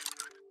to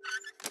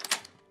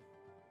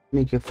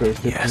make a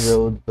first Yes.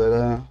 episode,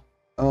 but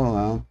oh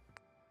well.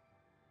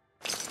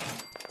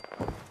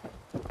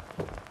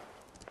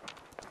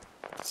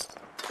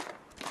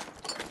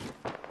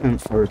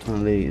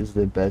 Unfortunately, it's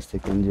the best I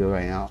can do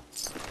right now.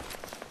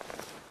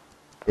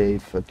 They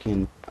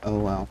fucking, oh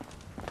well.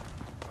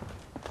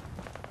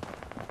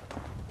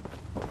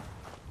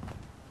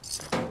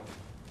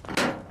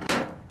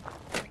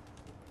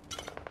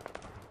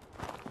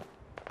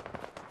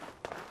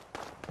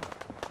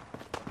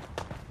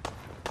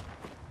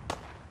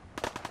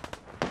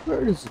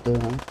 Where is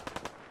the...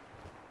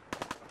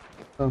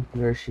 Oh,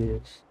 there she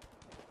is.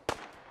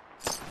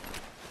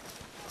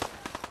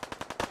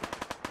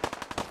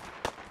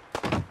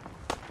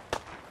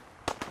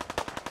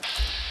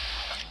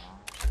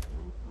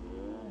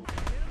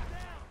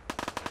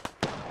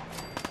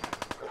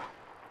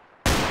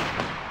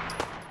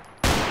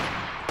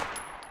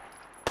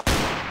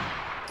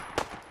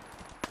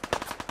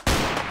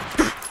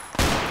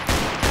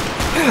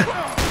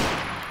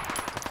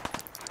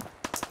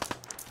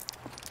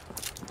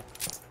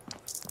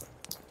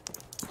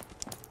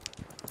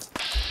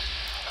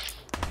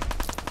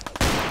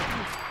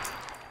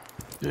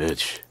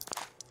 bitch.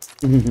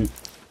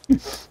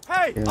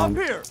 Hey, Yeah. up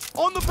here,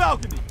 on the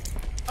balcony.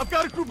 I've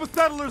got a group of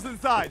settlers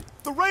inside.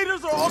 The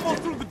raiders are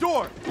almost through the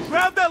door.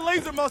 Grab that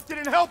laser musket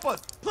and help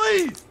us,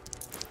 please!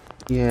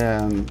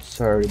 Yeah, I'm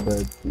sorry,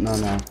 but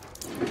no.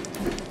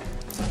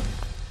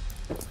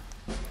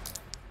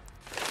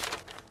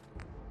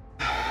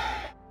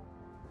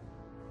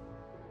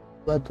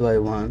 What do I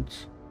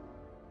want?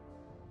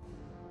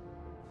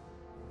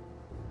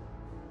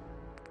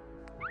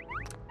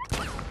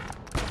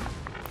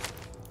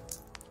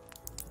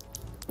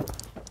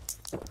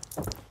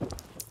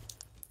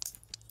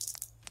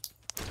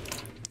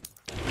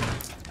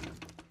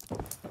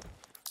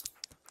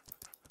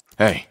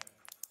 Hey.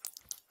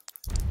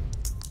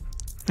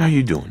 How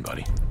you doing,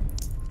 buddy?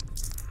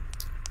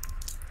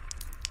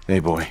 Hey,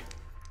 boy.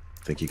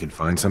 Think you can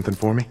find something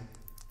for me?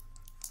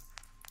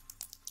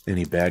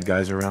 Any bad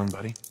guys around,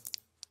 buddy?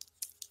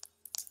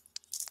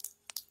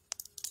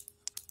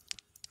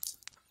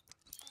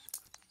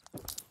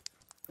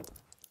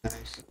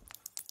 Nice.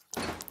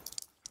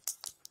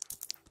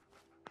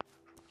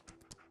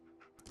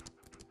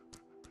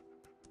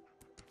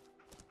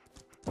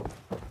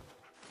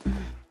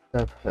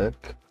 The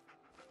heck?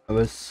 I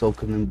was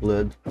soaking in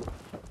blood.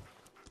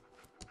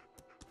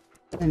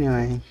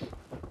 Anyway.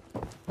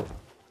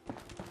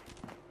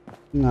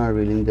 Not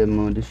really in the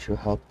mood to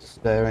help this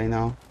guy right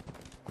now.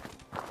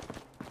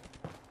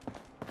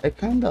 I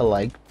kinda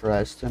like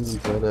Preston,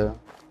 but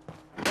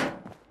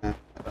I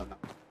don't know.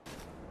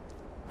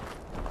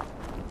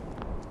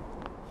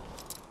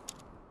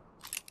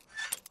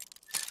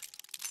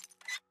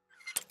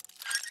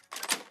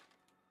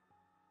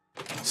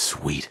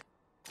 Sweet.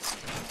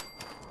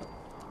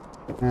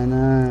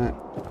 And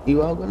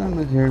you all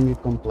gonna hear me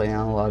complain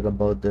a lot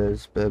about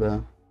this,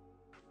 but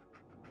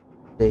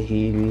the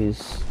heat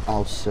is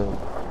also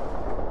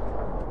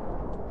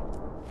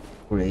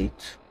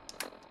great.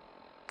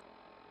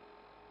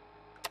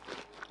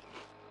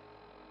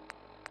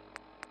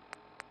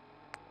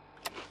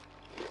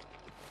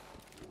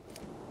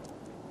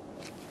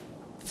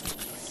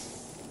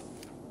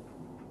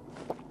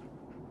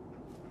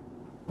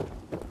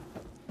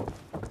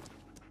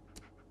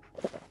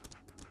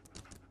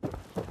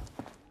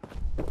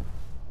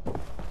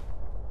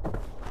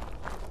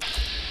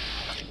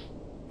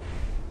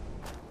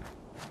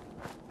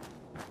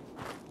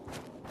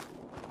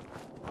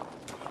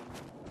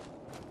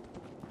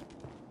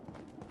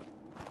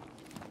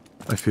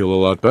 I feel a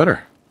lot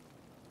better.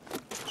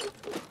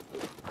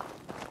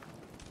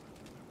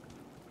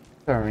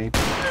 Sorry.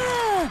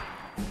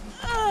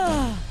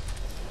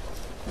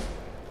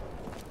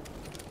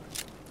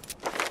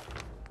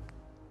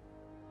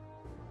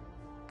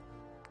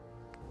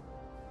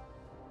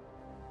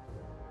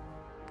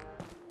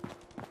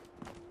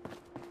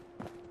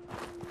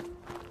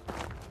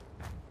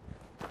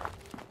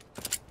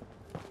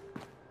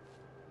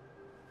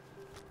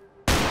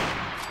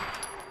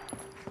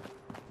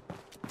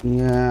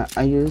 Yeah,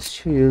 I used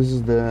to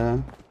use the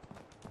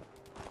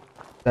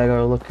better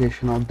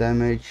locational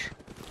damage,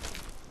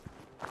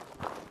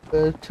 but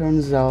it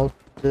turns out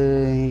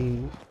the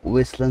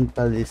Wasteland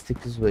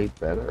Ballistic is way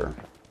better.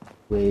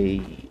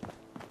 Way.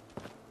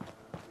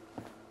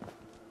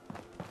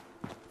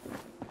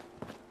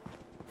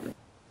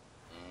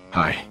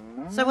 Hi.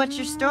 So what's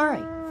your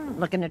story?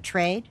 Looking to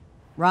trade?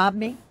 Rob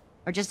me?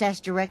 Or just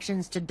ask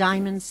directions to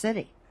Diamond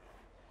City?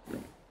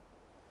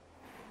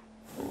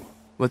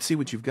 Let's see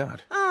what you've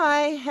got.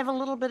 I have a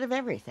little bit of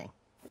everything.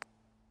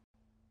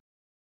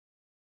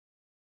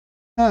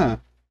 Huh.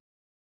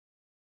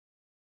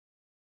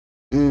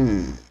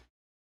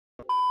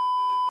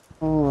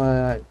 Oh,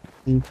 I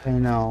think I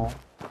know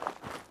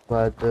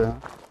what the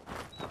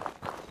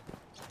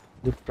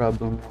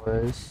problem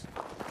was.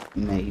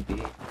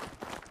 Maybe.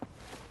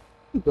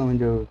 I'm going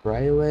the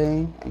right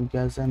way? I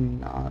guess I'm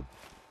not.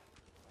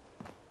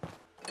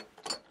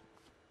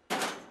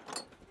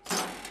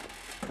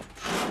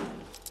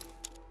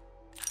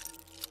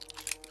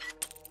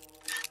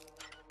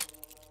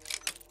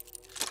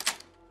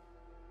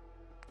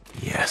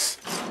 Yes.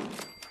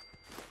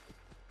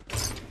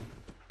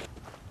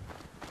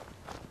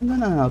 I'm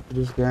gonna help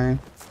this guy.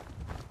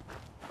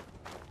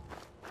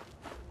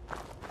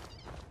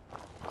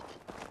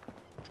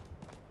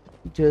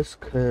 Just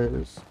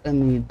cause I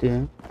need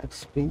the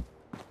XP.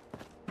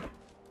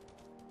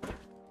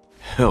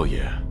 Hell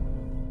yeah.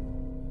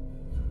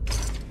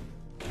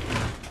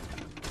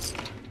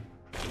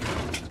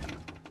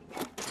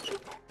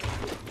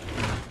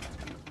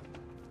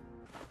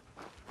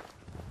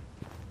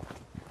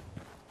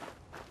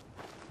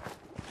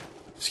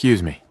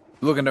 Excuse me.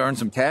 Looking to earn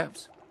some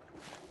caps?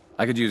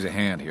 I could use a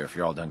hand here if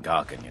you're all done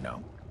gawking, you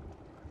know.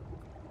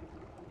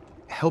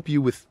 Help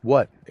you with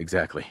what,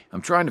 exactly?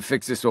 I'm trying to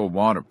fix this old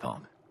water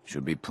pump.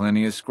 Should be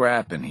plenty of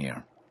scrap in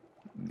here.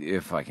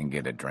 If I can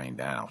get it drained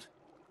out.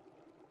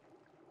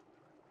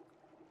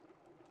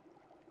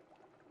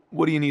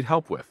 What do you need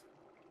help with?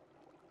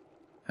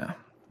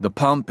 The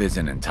pump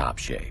isn't in top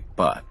shape,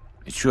 but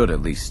it should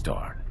at least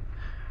start.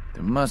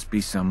 There must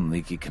be some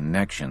leaky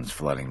connections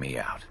flooding me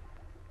out.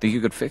 Think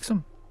you could fix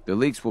them? The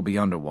leaks will be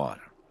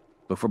underwater.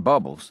 Look for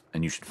bubbles,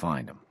 and you should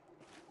find them.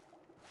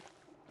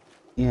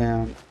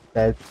 Yeah,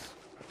 that's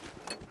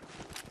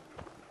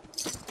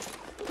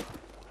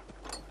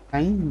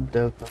kind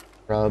of a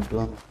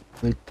problem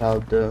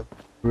without the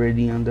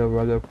reading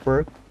underwater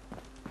perk.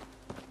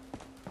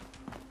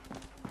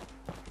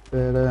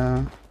 But,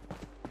 oh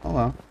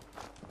well.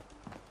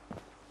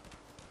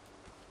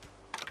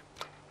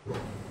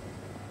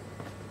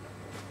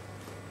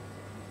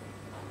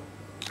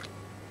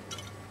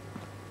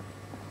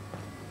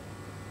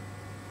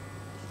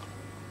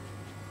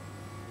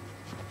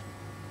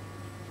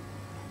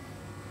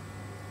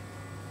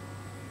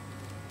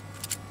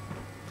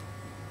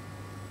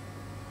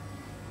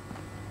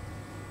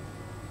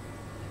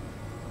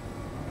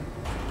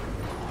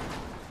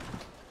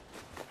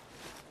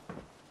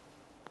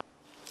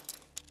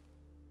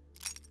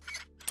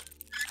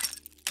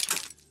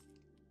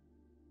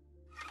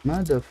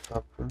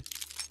 Motherfucker.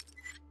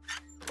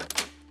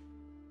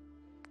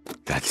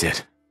 That's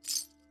it.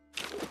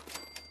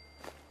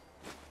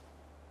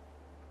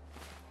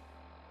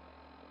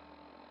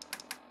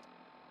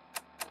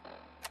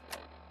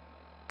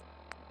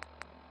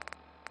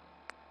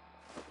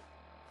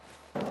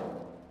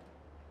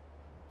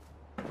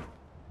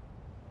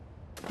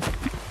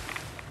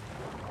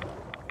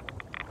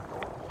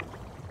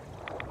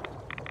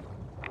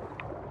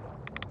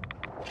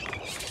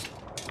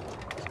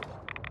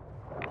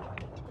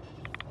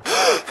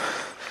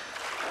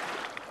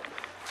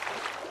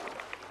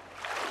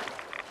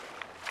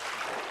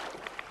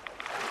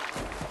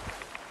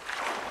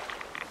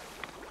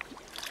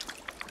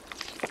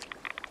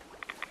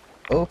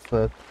 Oh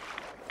fuck.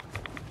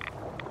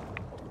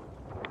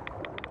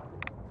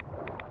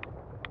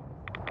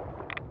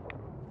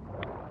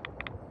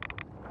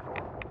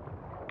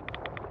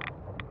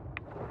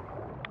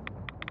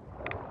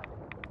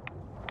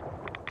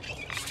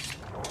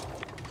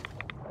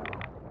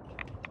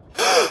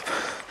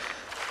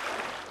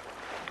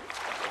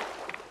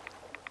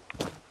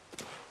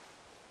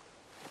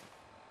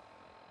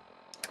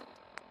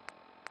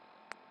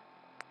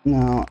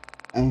 Now,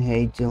 I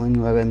hate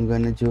doing what I'm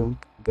gonna do,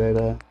 but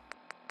oh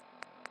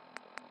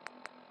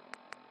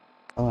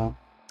well.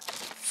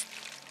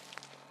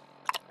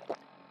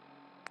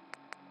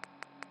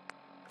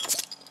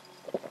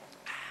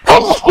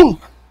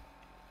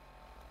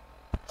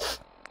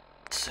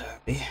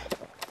 Sorry.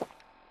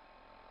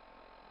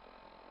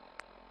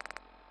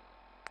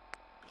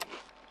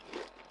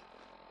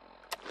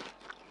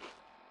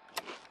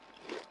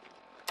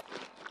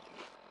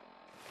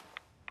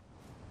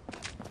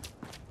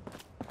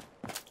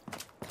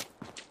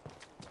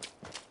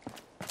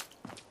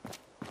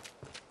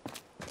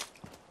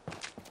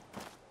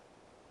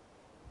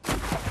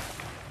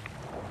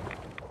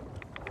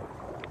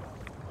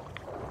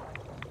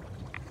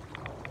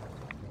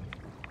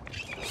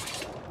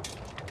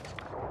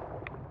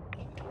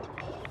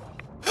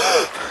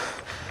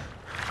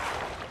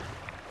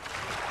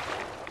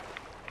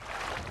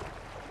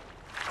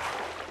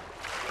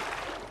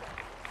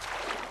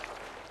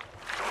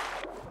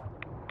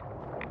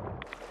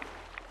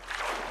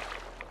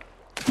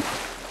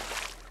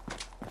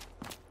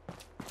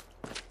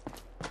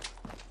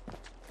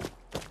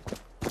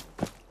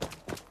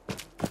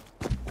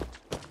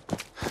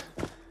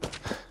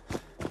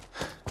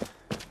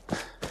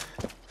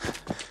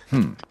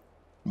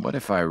 What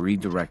if I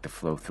redirect the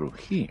flow through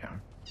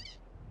here?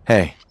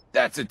 Hey.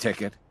 That's a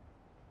ticket.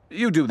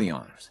 You do the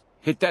honors.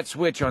 Hit that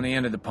switch on the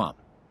end of the pump.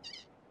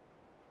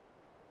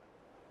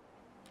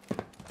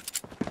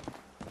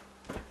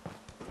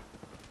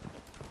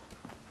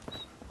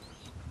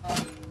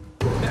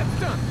 That's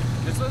done.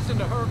 Just listen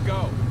to her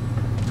go.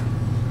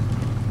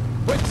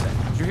 Wait a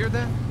second. Did you hear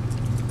that?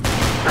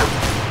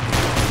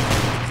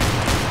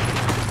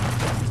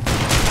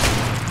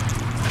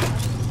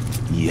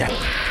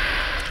 Yeah.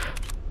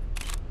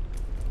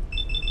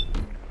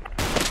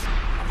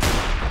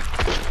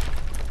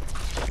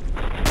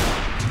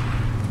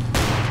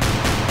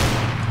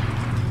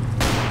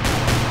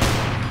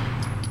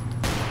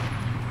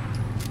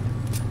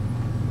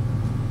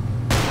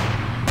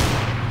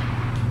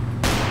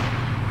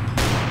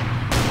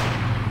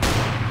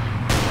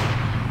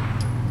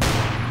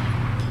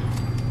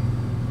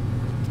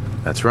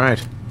 That's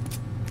right.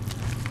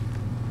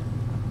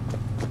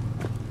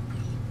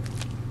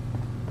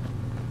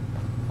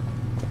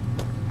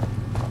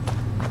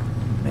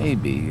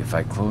 Maybe if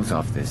I close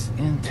off this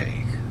intake,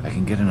 I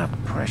can get enough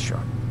pressure.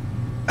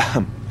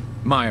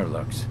 Meyer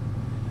looks.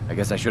 I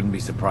guess I shouldn't be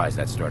surprised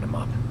that stirred him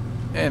up.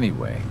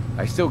 Anyway,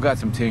 I still got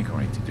some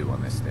tinkering to do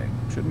on this thing.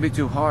 Shouldn't be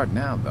too hard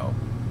now, though.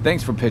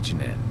 Thanks for pitching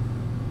in.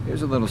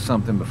 Here's a little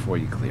something before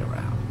you clear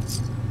out.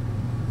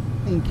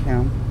 Thank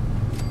you.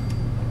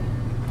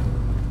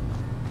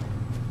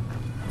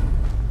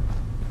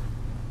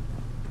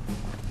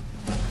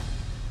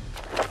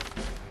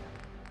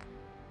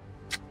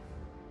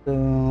 So,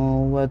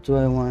 what do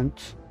I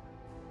want?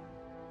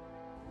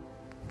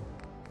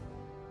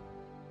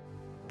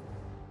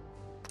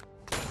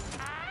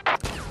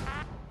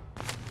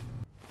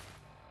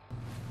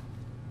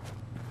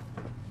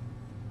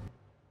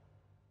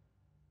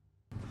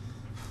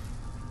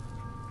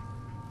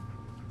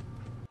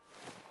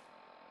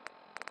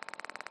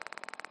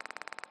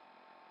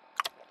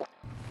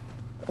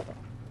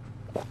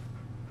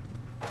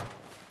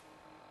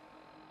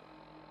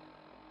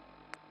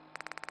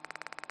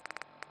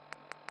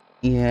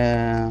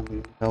 Yeah,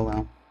 oh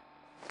well.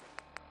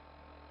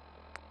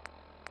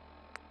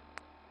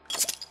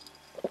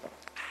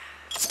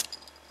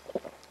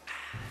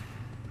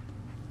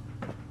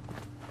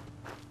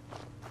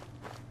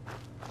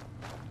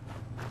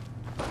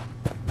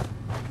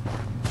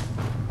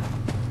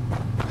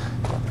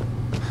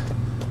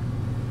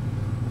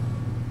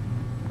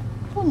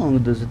 How long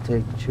does it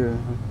take to...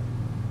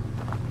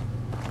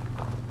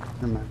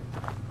 Never mind.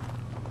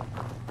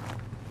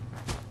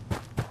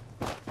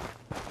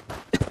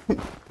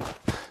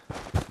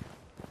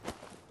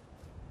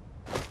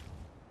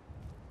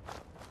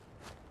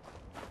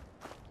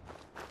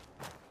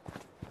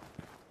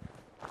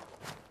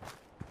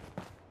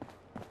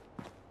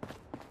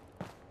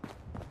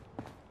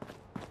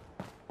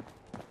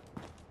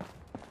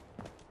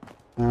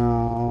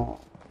 Now...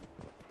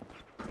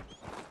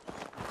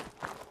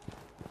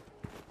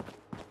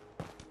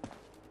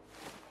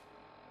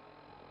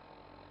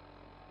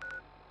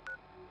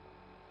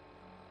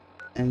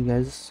 And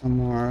guys,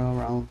 somewhere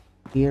around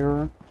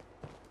here.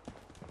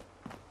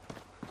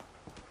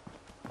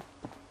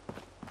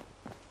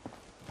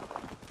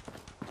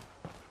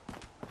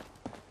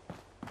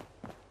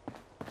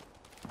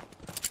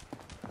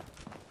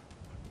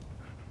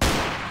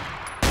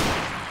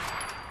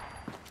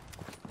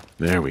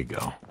 There we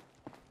go.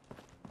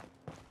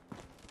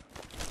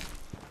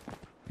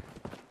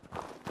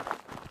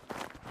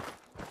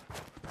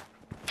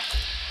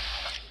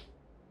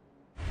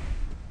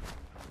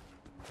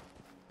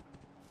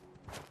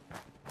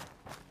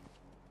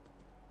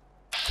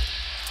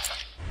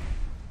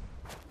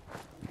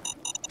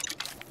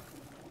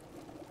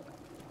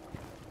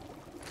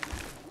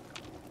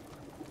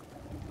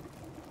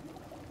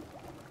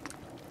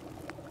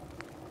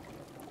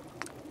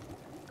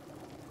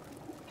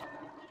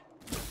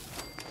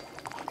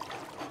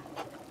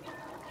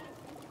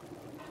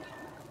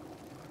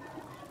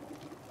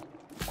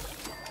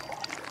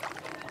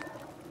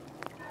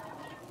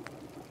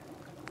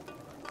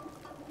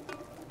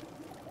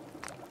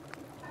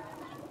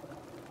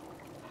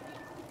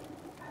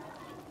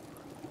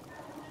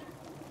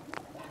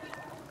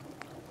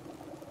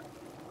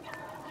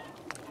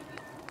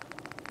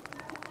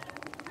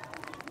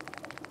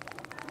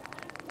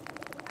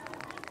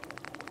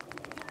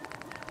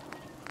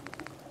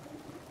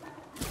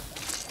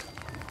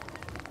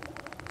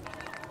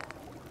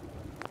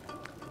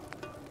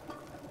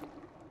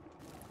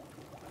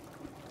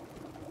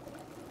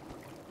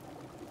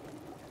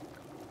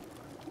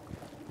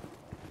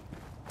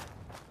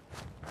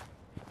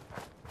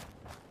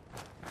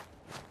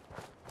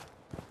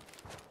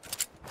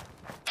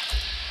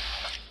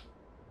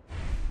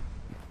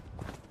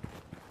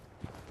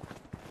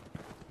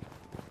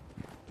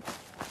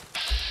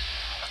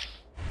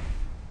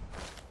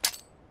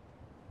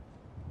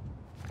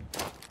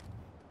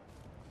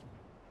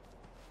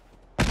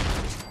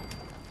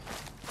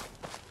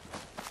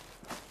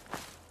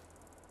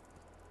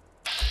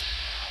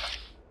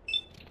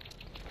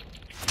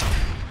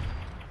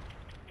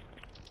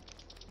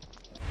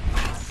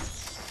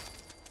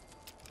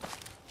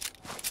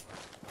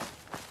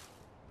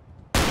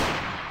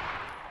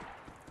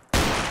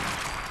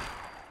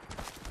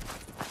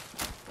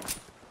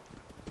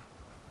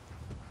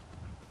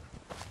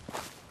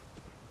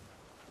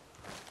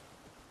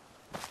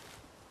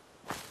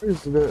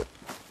 Where's the...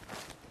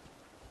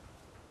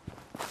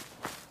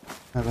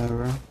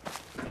 Whatever.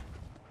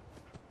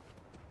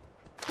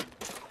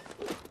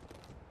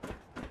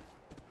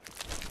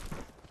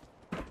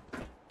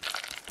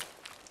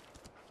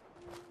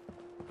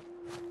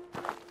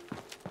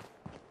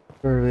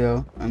 For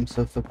real, I'm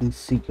so fucking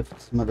sick of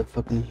this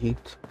motherfucking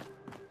heat.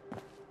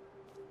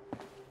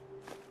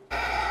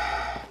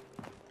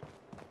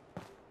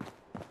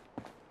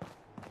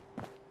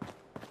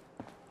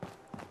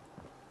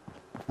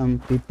 Some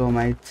people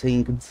might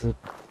think it's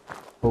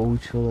cool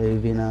to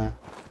live in a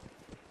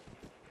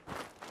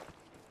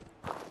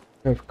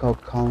tropical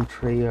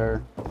country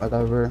or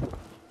whatever.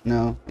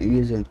 No, it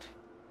isn't.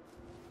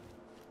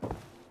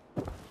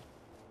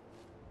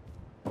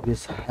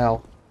 It's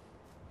hell.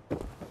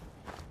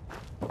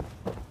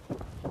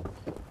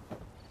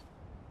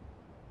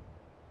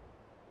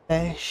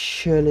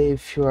 Especially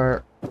if you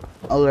are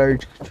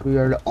allergic to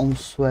your own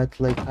sweat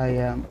like I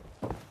am.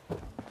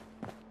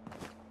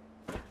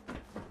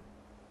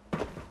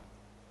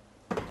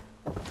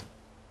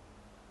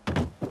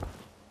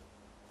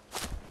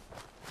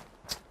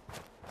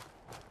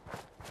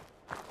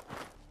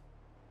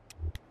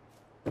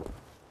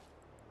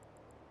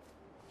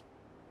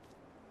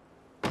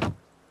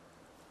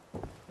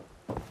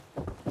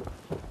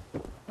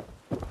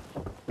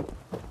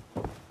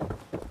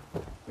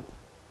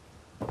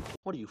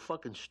 What are you,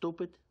 fucking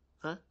stupid?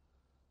 Huh?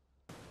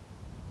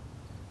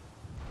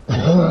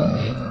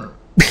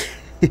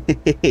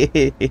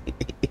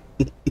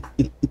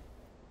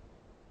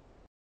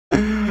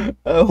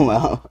 Oh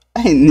wow,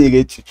 I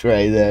needed to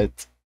try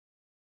that.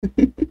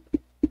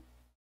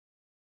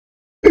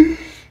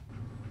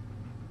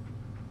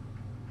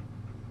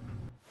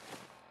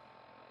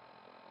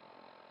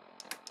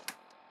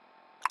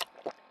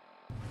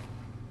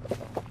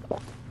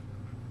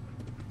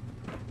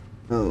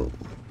 Oh.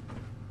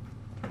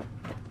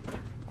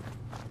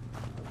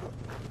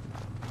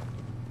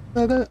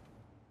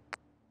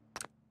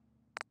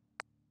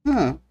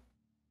 Huh.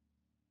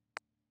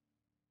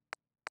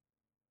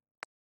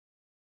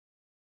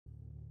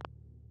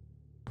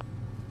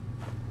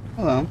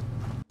 Hello.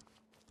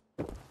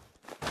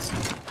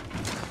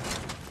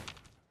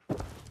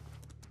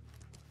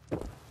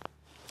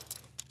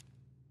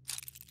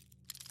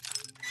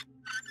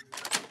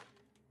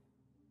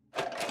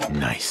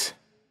 Nice.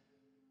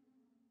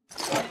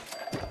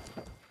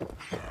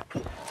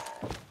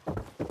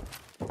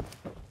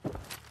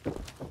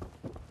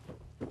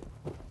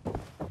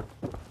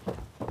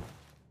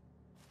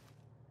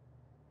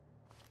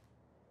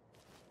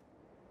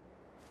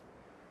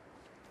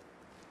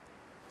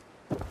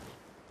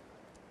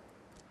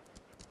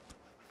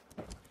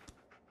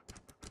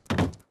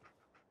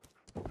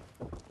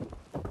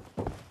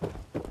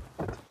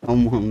 I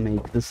won't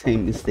make the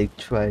same mistake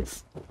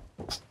twice.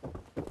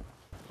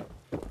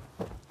 I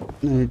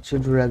need to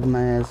drag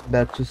my ass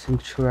back to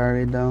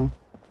Sanctuary though.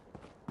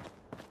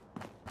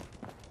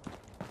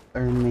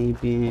 Or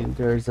maybe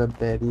there's a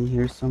bed in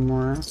here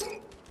somewhere.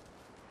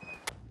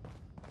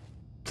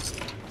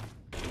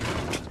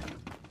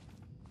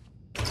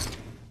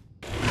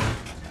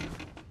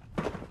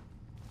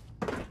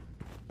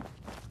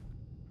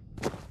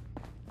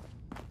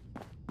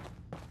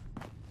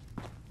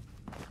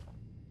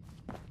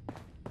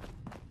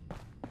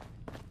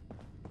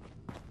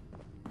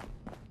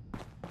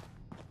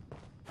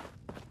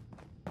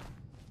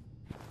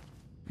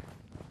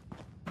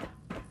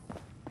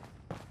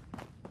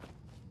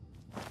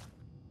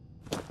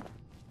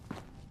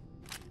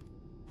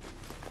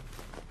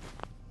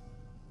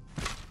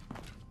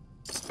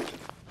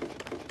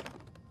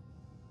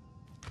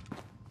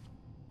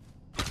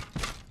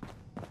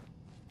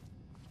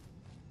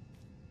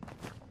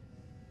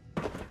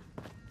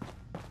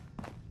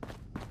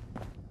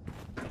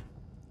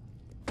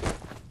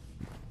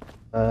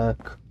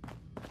 Fuck.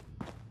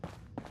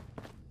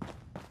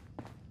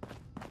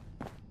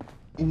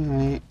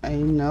 I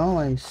know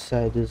I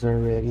said this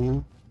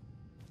already.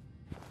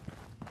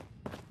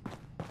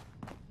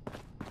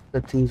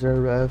 But things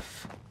are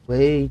rough.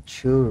 Way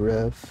too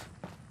rough.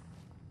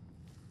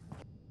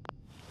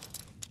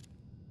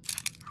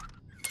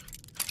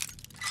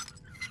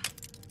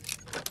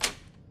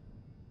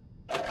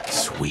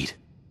 Sweet.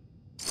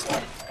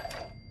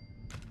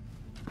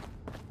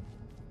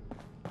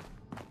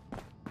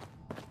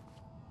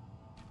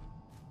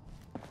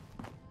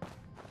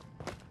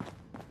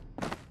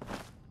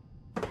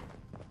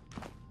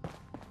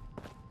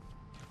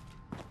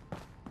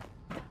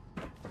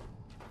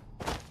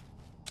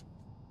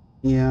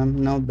 Yeah,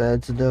 no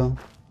beds though.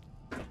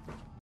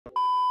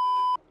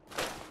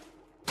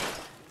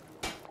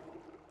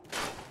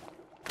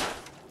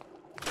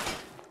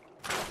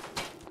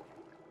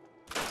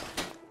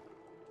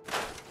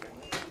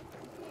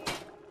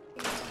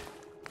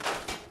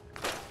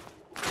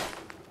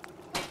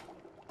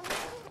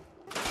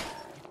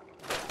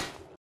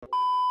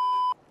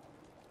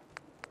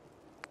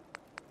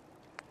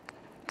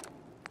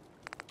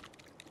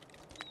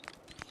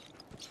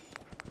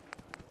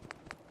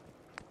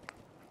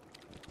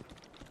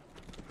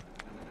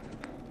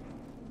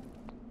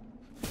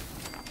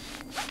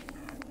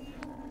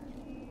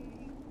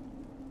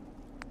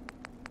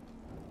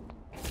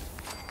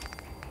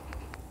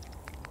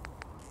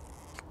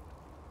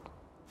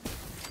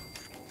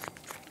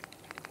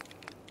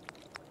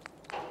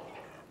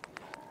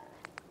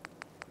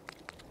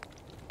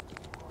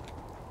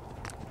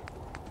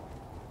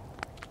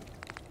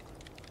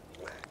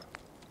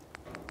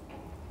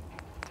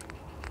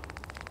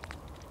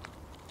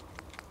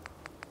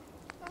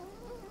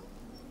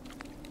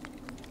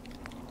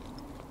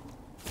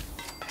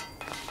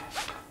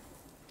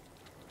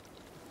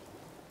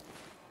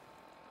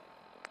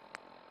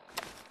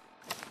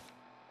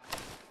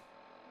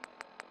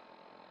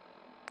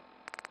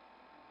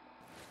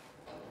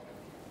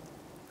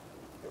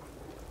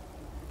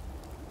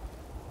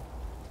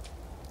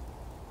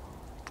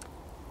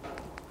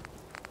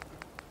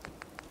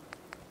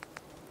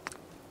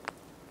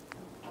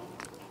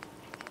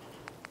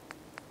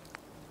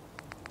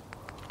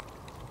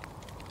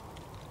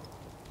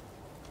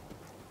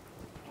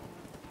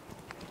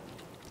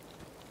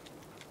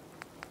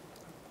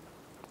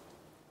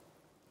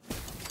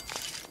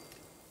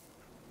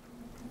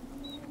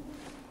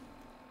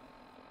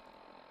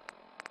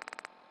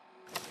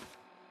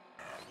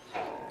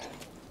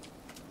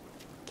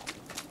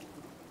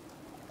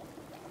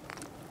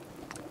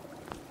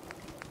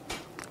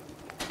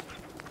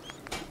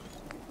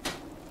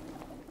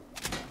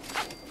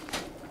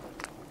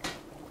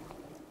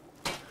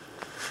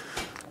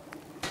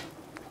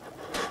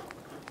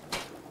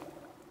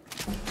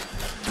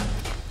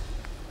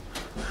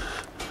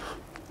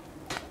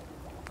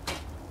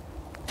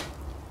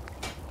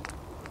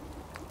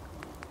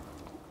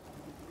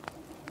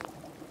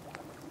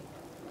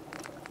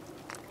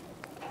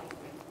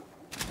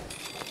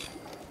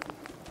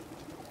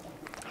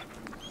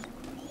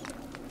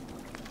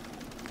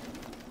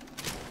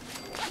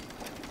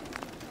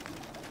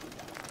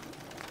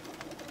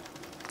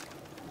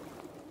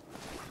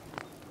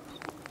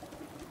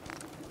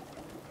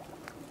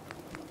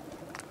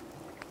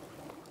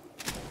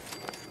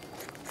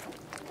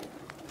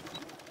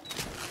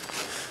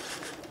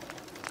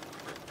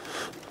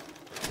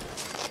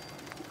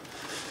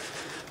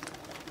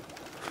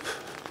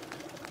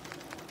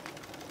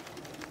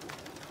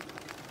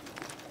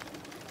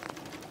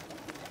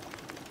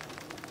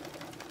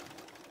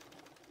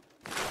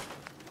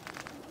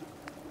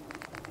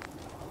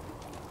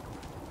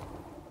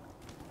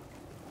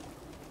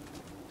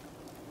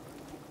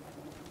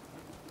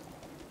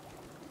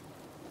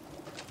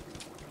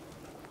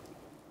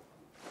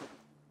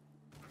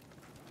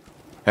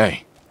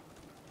 Hey.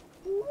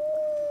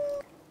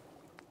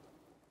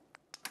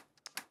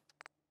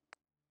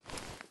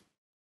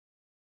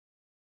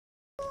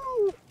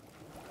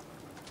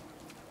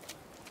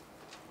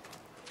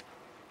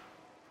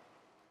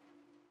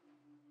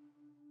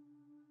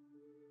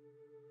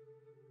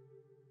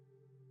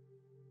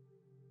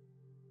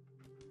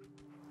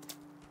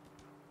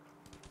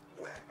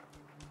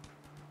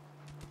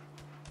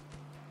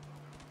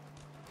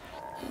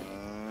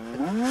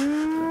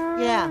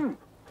 Yeah.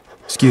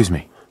 Excuse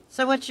me.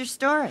 So what's your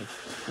story?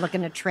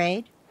 Looking to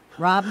trade?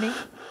 Rob me?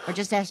 Or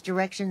just ask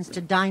directions to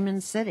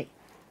Diamond City?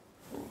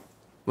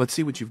 Let's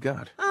see what you've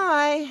got.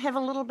 I have a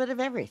little bit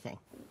of everything.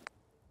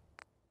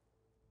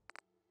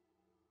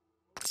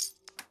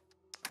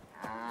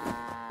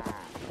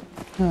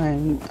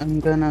 I'm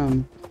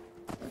gonna.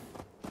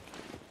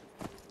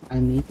 I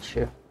need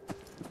you,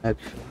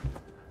 actually.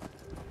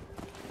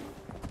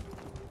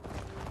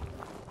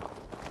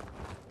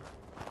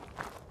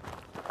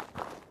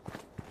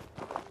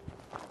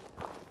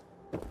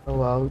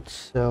 Go out,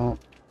 so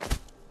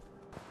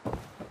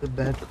the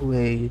back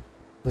way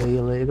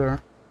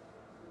later.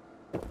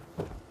 The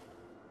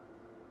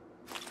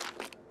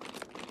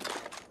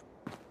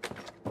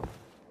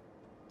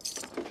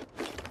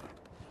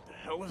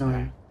hell was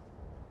No,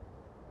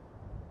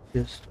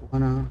 just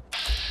wanna.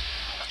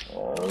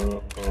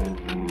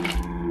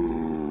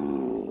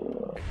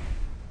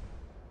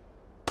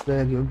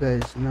 Let you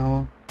guys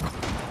know.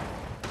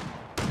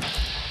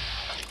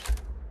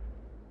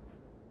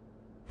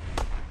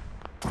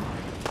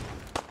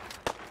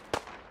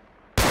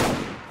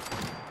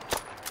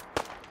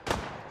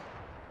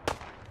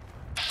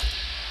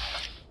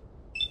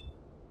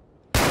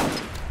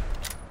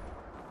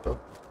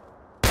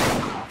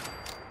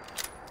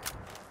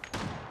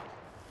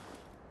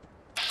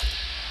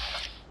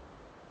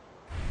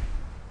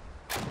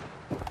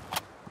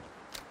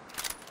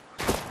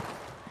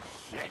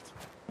 Shit.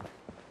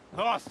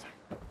 Lost him.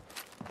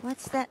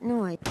 What's that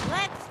noise?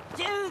 Let's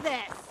do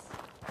this!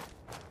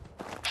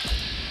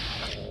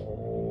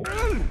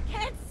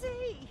 Can't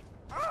see!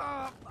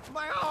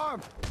 My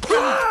arm!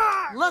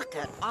 Look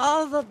at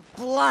all the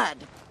blood.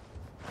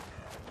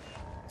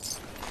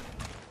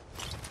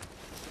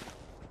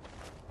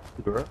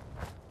 Girl.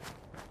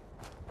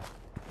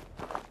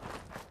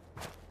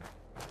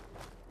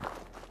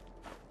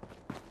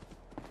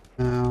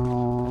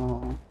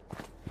 Now,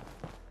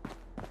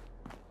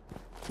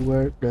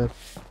 where the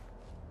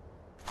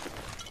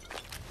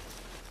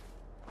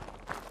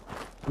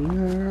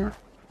here?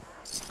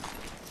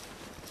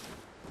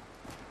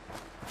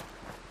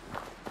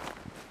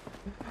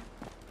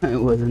 I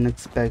wasn't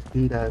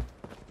expecting that.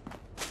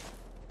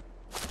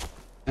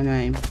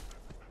 Anyway,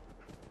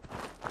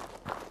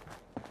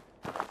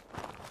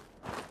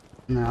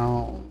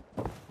 now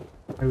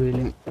I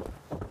really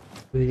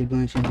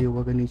going to do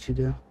what I need to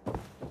do.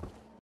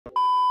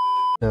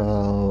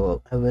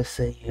 So I was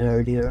saying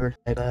earlier,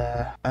 like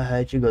I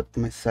had to go to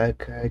my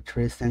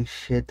psychiatrist and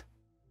shit.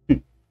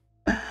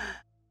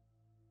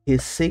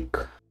 He's sick,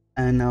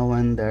 and now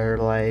when they're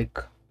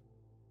like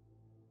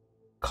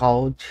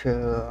called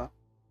to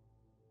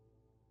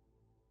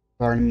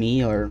for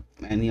me or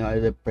any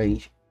other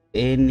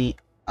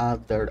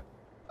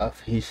of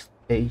his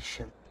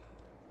patients.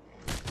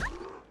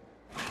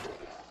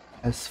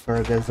 As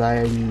far as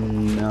I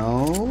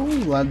know,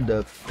 what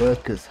the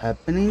fuck is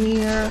happening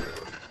here?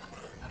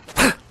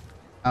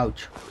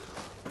 Ouch.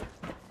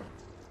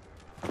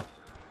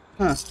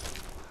 Huh.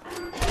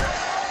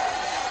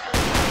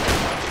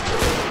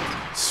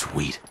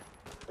 Sweet.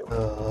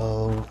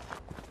 So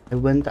I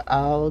went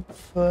out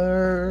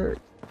for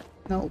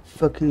no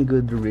fucking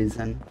good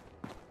reason.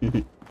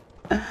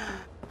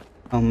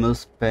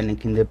 Almost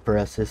panic in the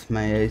process,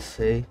 may I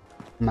say.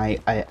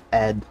 I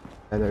add,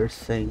 better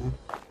saying.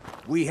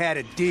 We had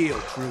a deal,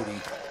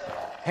 Trudy.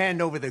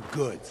 Hand over the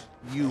goods.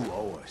 You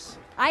owe us.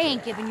 I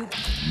ain't giving you...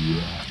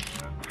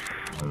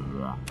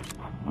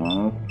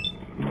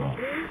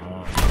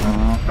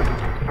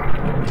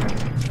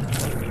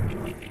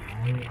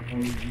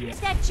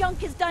 That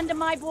junk is done to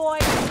my boy.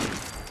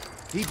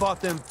 He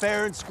bought them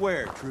fair and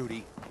square,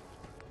 Trudy.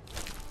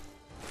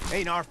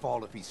 Ain't our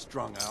fault if he's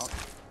strung out.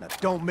 Now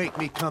don't make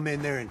me come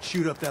in there and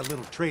shoot up that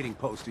little trading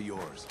post of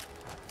yours.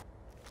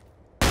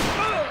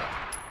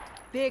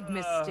 Big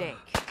mistake.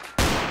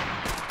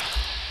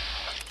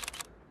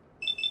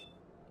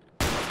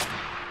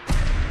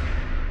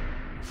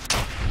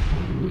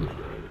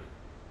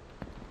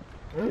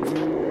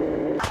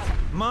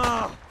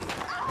 Mom!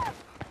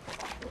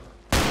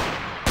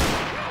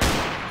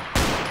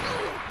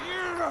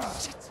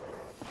 Shit.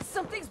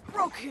 Something's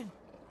broken.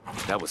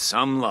 That was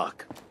some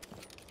luck.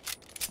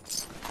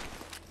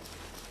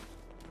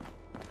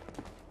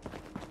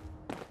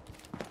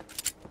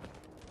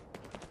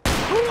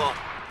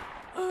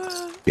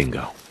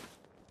 Bingo.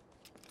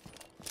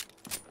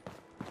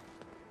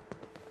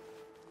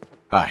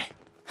 Hi.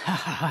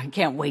 I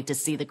can't wait to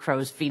see the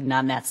crows feeding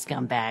on that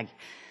scumbag.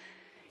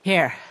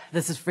 Here,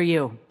 this is for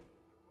you.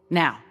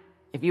 Now,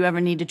 if you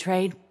ever need to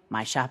trade,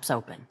 my shop's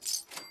open.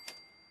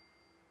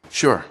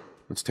 Sure.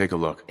 Let's take a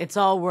look. It's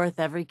all worth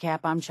every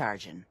cap I'm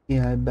charging.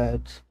 Yeah, I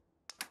bet.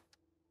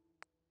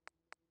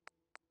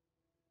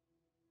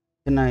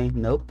 Can I?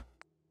 Nope.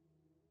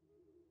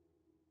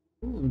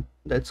 Ooh,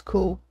 that's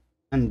cool.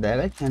 And that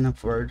I can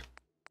afford.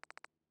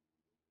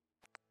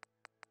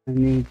 I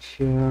need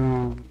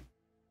to...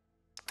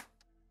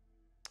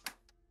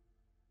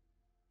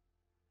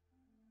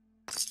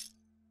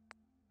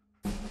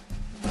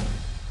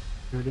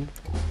 Ready?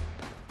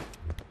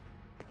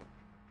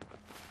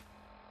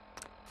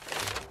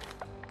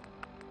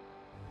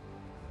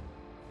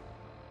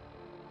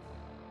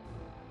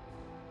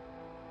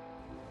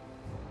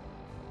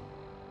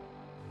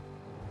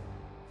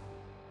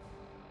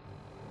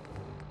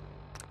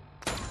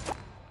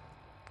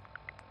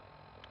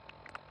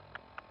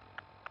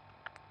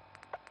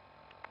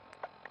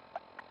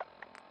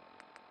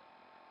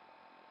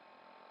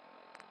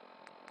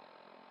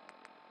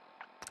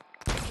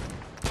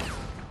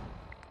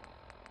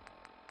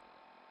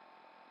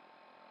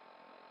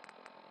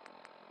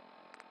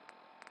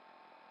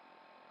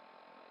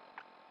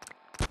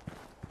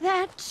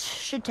 That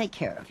should take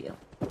care of you.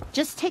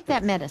 Just take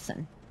that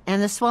medicine,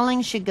 and the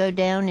swelling should go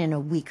down in a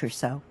week or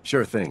so.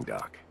 Sure thing,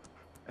 Doc.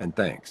 And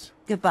thanks.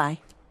 Goodbye.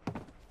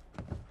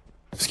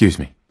 Excuse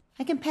me.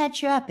 I can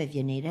patch you up if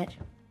you need it.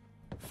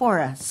 For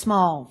a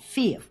small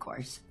fee, of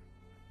course.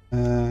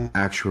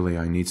 Actually,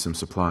 I need some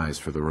supplies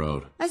for the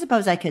road. I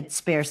suppose I could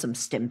spare some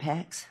stim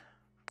packs.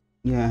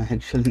 Yeah, I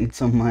actually need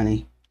some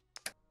money.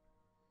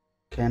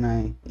 Can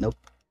I? Nope.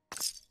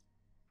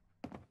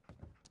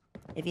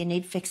 If you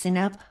need fixing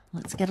up,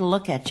 let's get a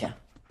look at you.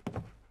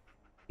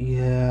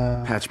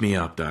 Yeah. Patch me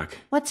up, Doc.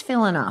 What's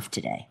feeling off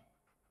today?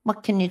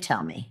 What can you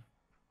tell me?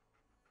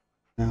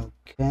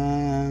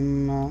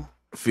 Okay.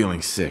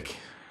 Feeling sick.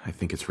 I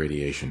think it's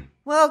radiation.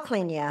 We'll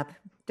clean you up.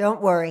 Don't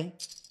worry.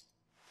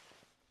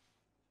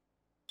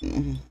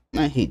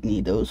 I hate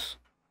needles.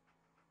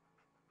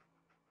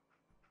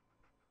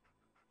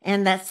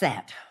 And that's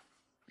that.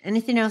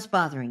 Anything else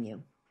bothering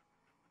you?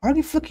 Are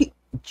you fucking...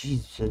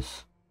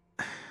 Jesus.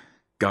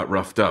 Got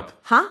roughed up.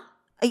 Huh?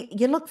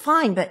 You look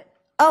fine, but...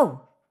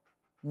 Oh,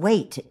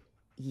 wait.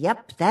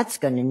 Yep, that's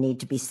going to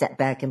need to be set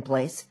back in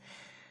place.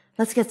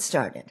 Let's get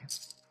started.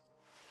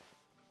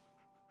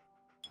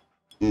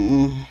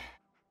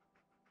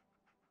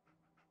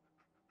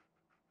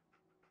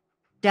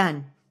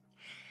 Done.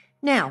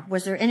 Now,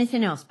 was there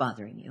anything else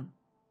bothering you?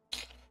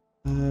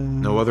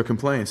 No other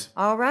complaints.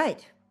 All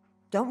right.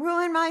 Don't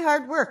ruin my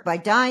hard work by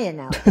dying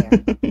out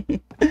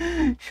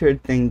there. Sure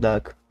thing,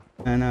 Doc.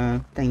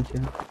 And, thank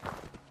you.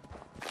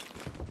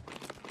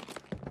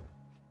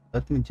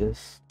 Let me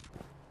just...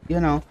 You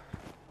know,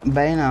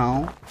 by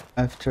now,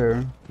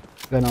 after,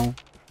 you know,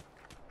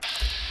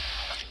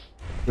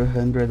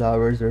 300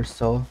 hours or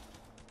so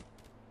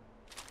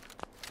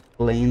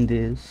playing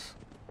this...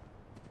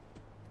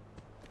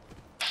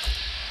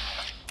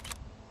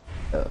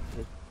 Oh,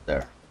 it's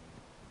there.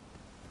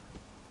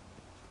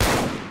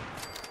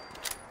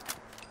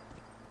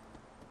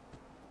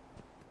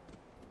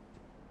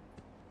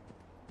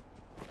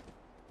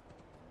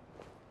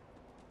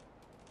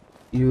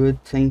 You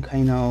would think I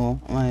know,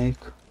 like...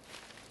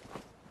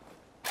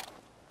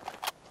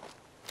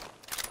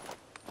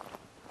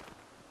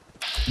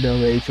 the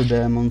way to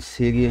Diamond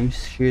City and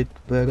shit,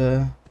 but,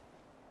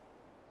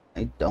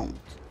 I don't.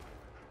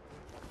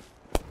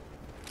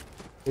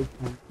 Okay.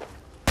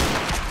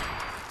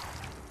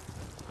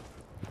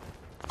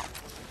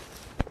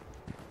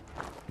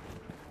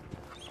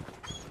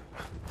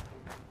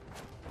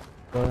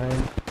 Bye.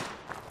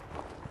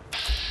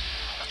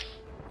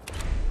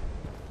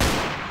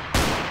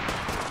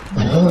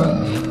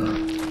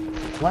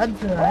 What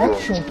the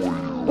actual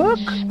fuck?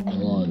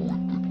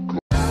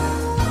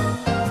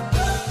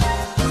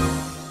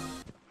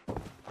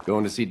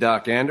 Going to see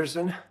Doc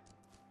Anderson?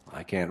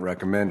 I can't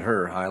recommend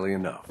her highly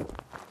enough.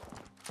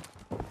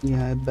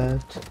 Yeah, I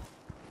bet.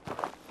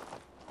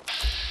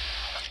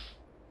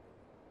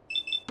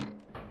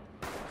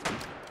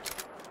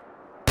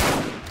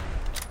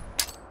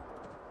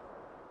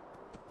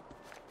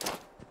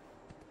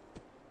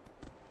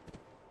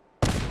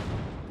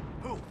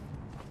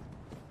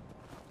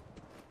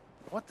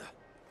 What the?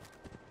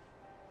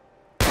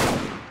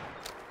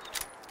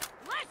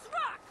 Let's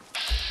rock!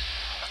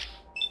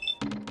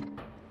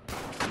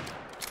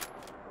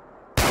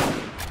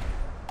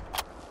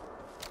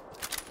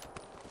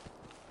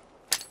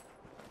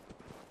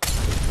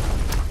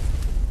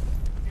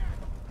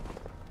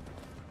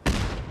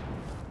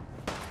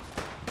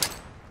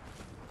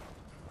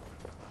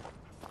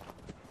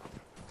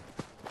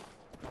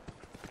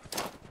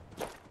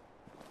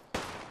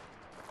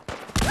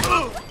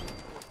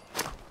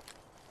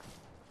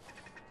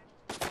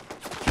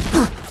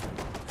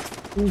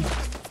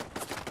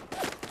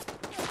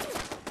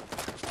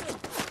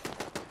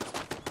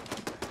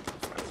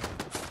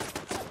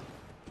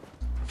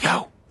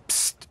 Yo,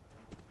 psst.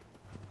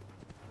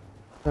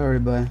 Sorry,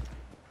 bye.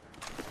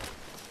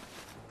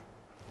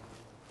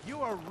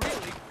 You are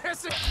really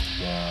pissing.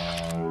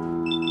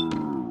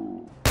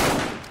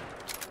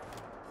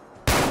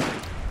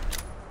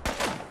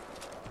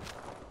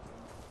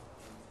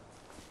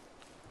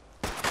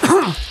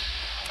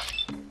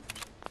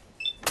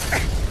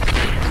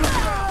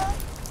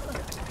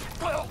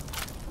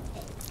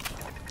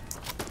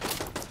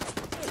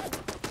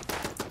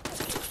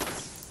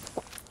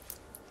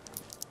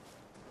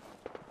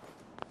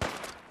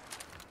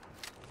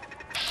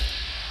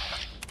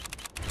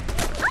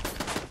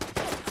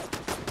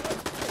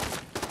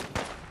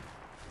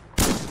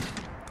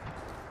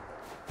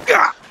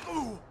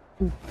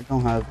 Ooh, I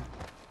don't have.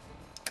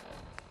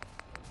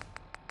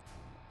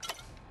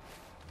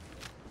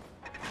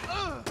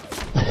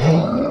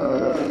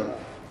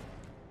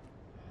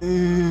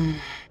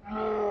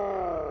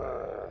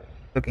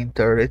 Fucking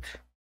turret.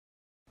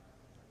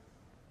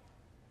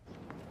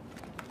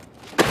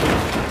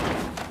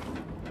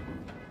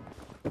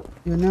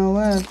 You know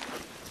what?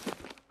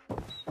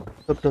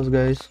 Fuck those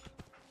guys.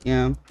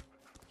 Yeah.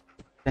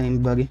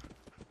 Same buddy.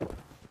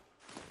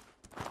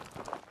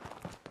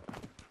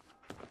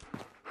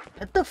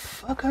 Get the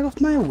fuck out of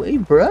my way,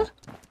 bruh.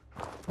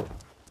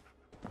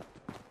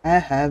 I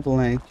have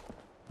like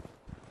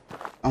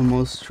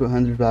almost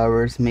 200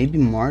 hours, maybe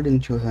more than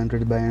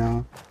 200 by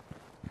now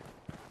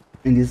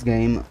in this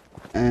game,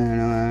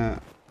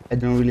 and I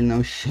don't really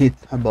know shit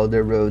about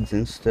the roads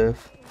and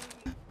stuff.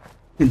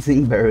 It's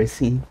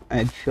embarrassing,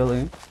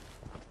 actually.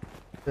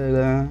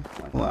 But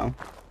wow.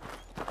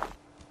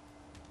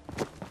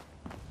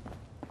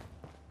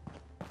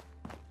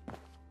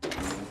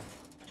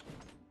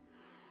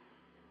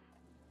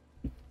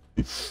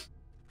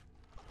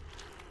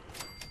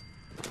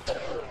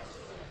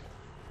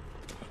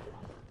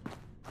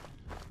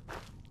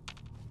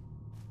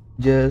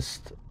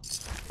 Just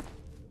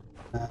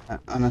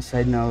on a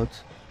side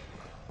note,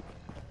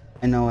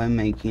 I know I'm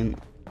making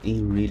a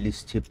really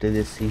stupid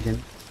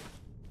decision.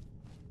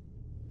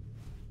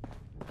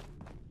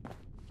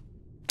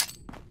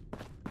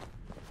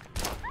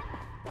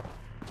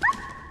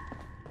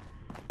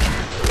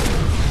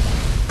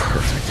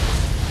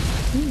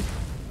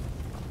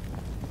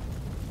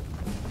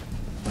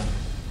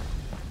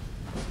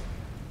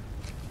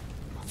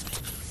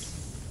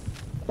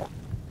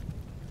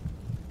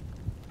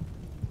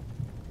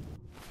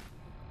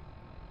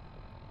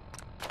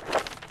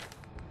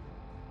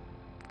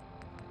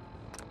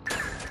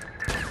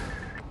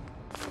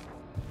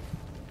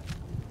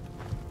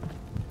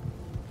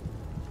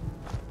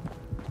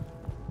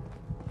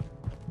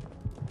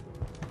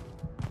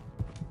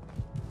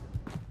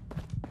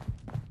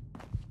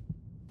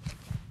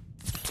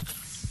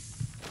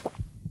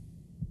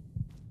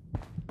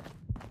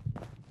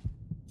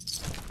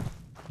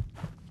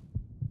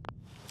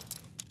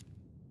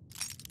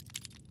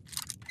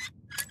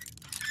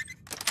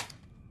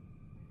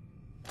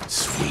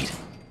 Sweet.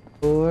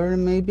 Or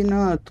maybe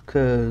not,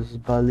 cause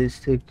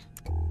ballistic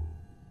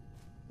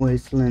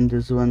wasteland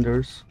does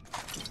wonders.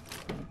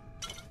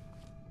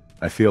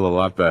 I feel a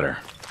lot better.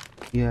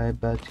 Yeah, I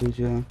bet you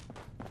do.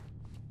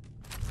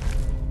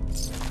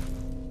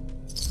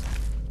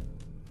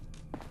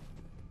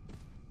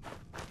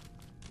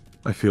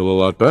 I feel a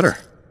lot better.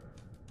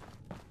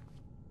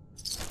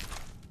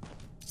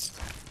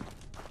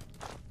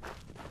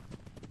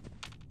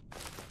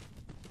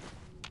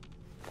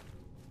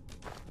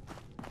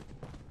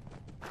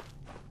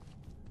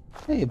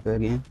 Hey,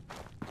 buddy.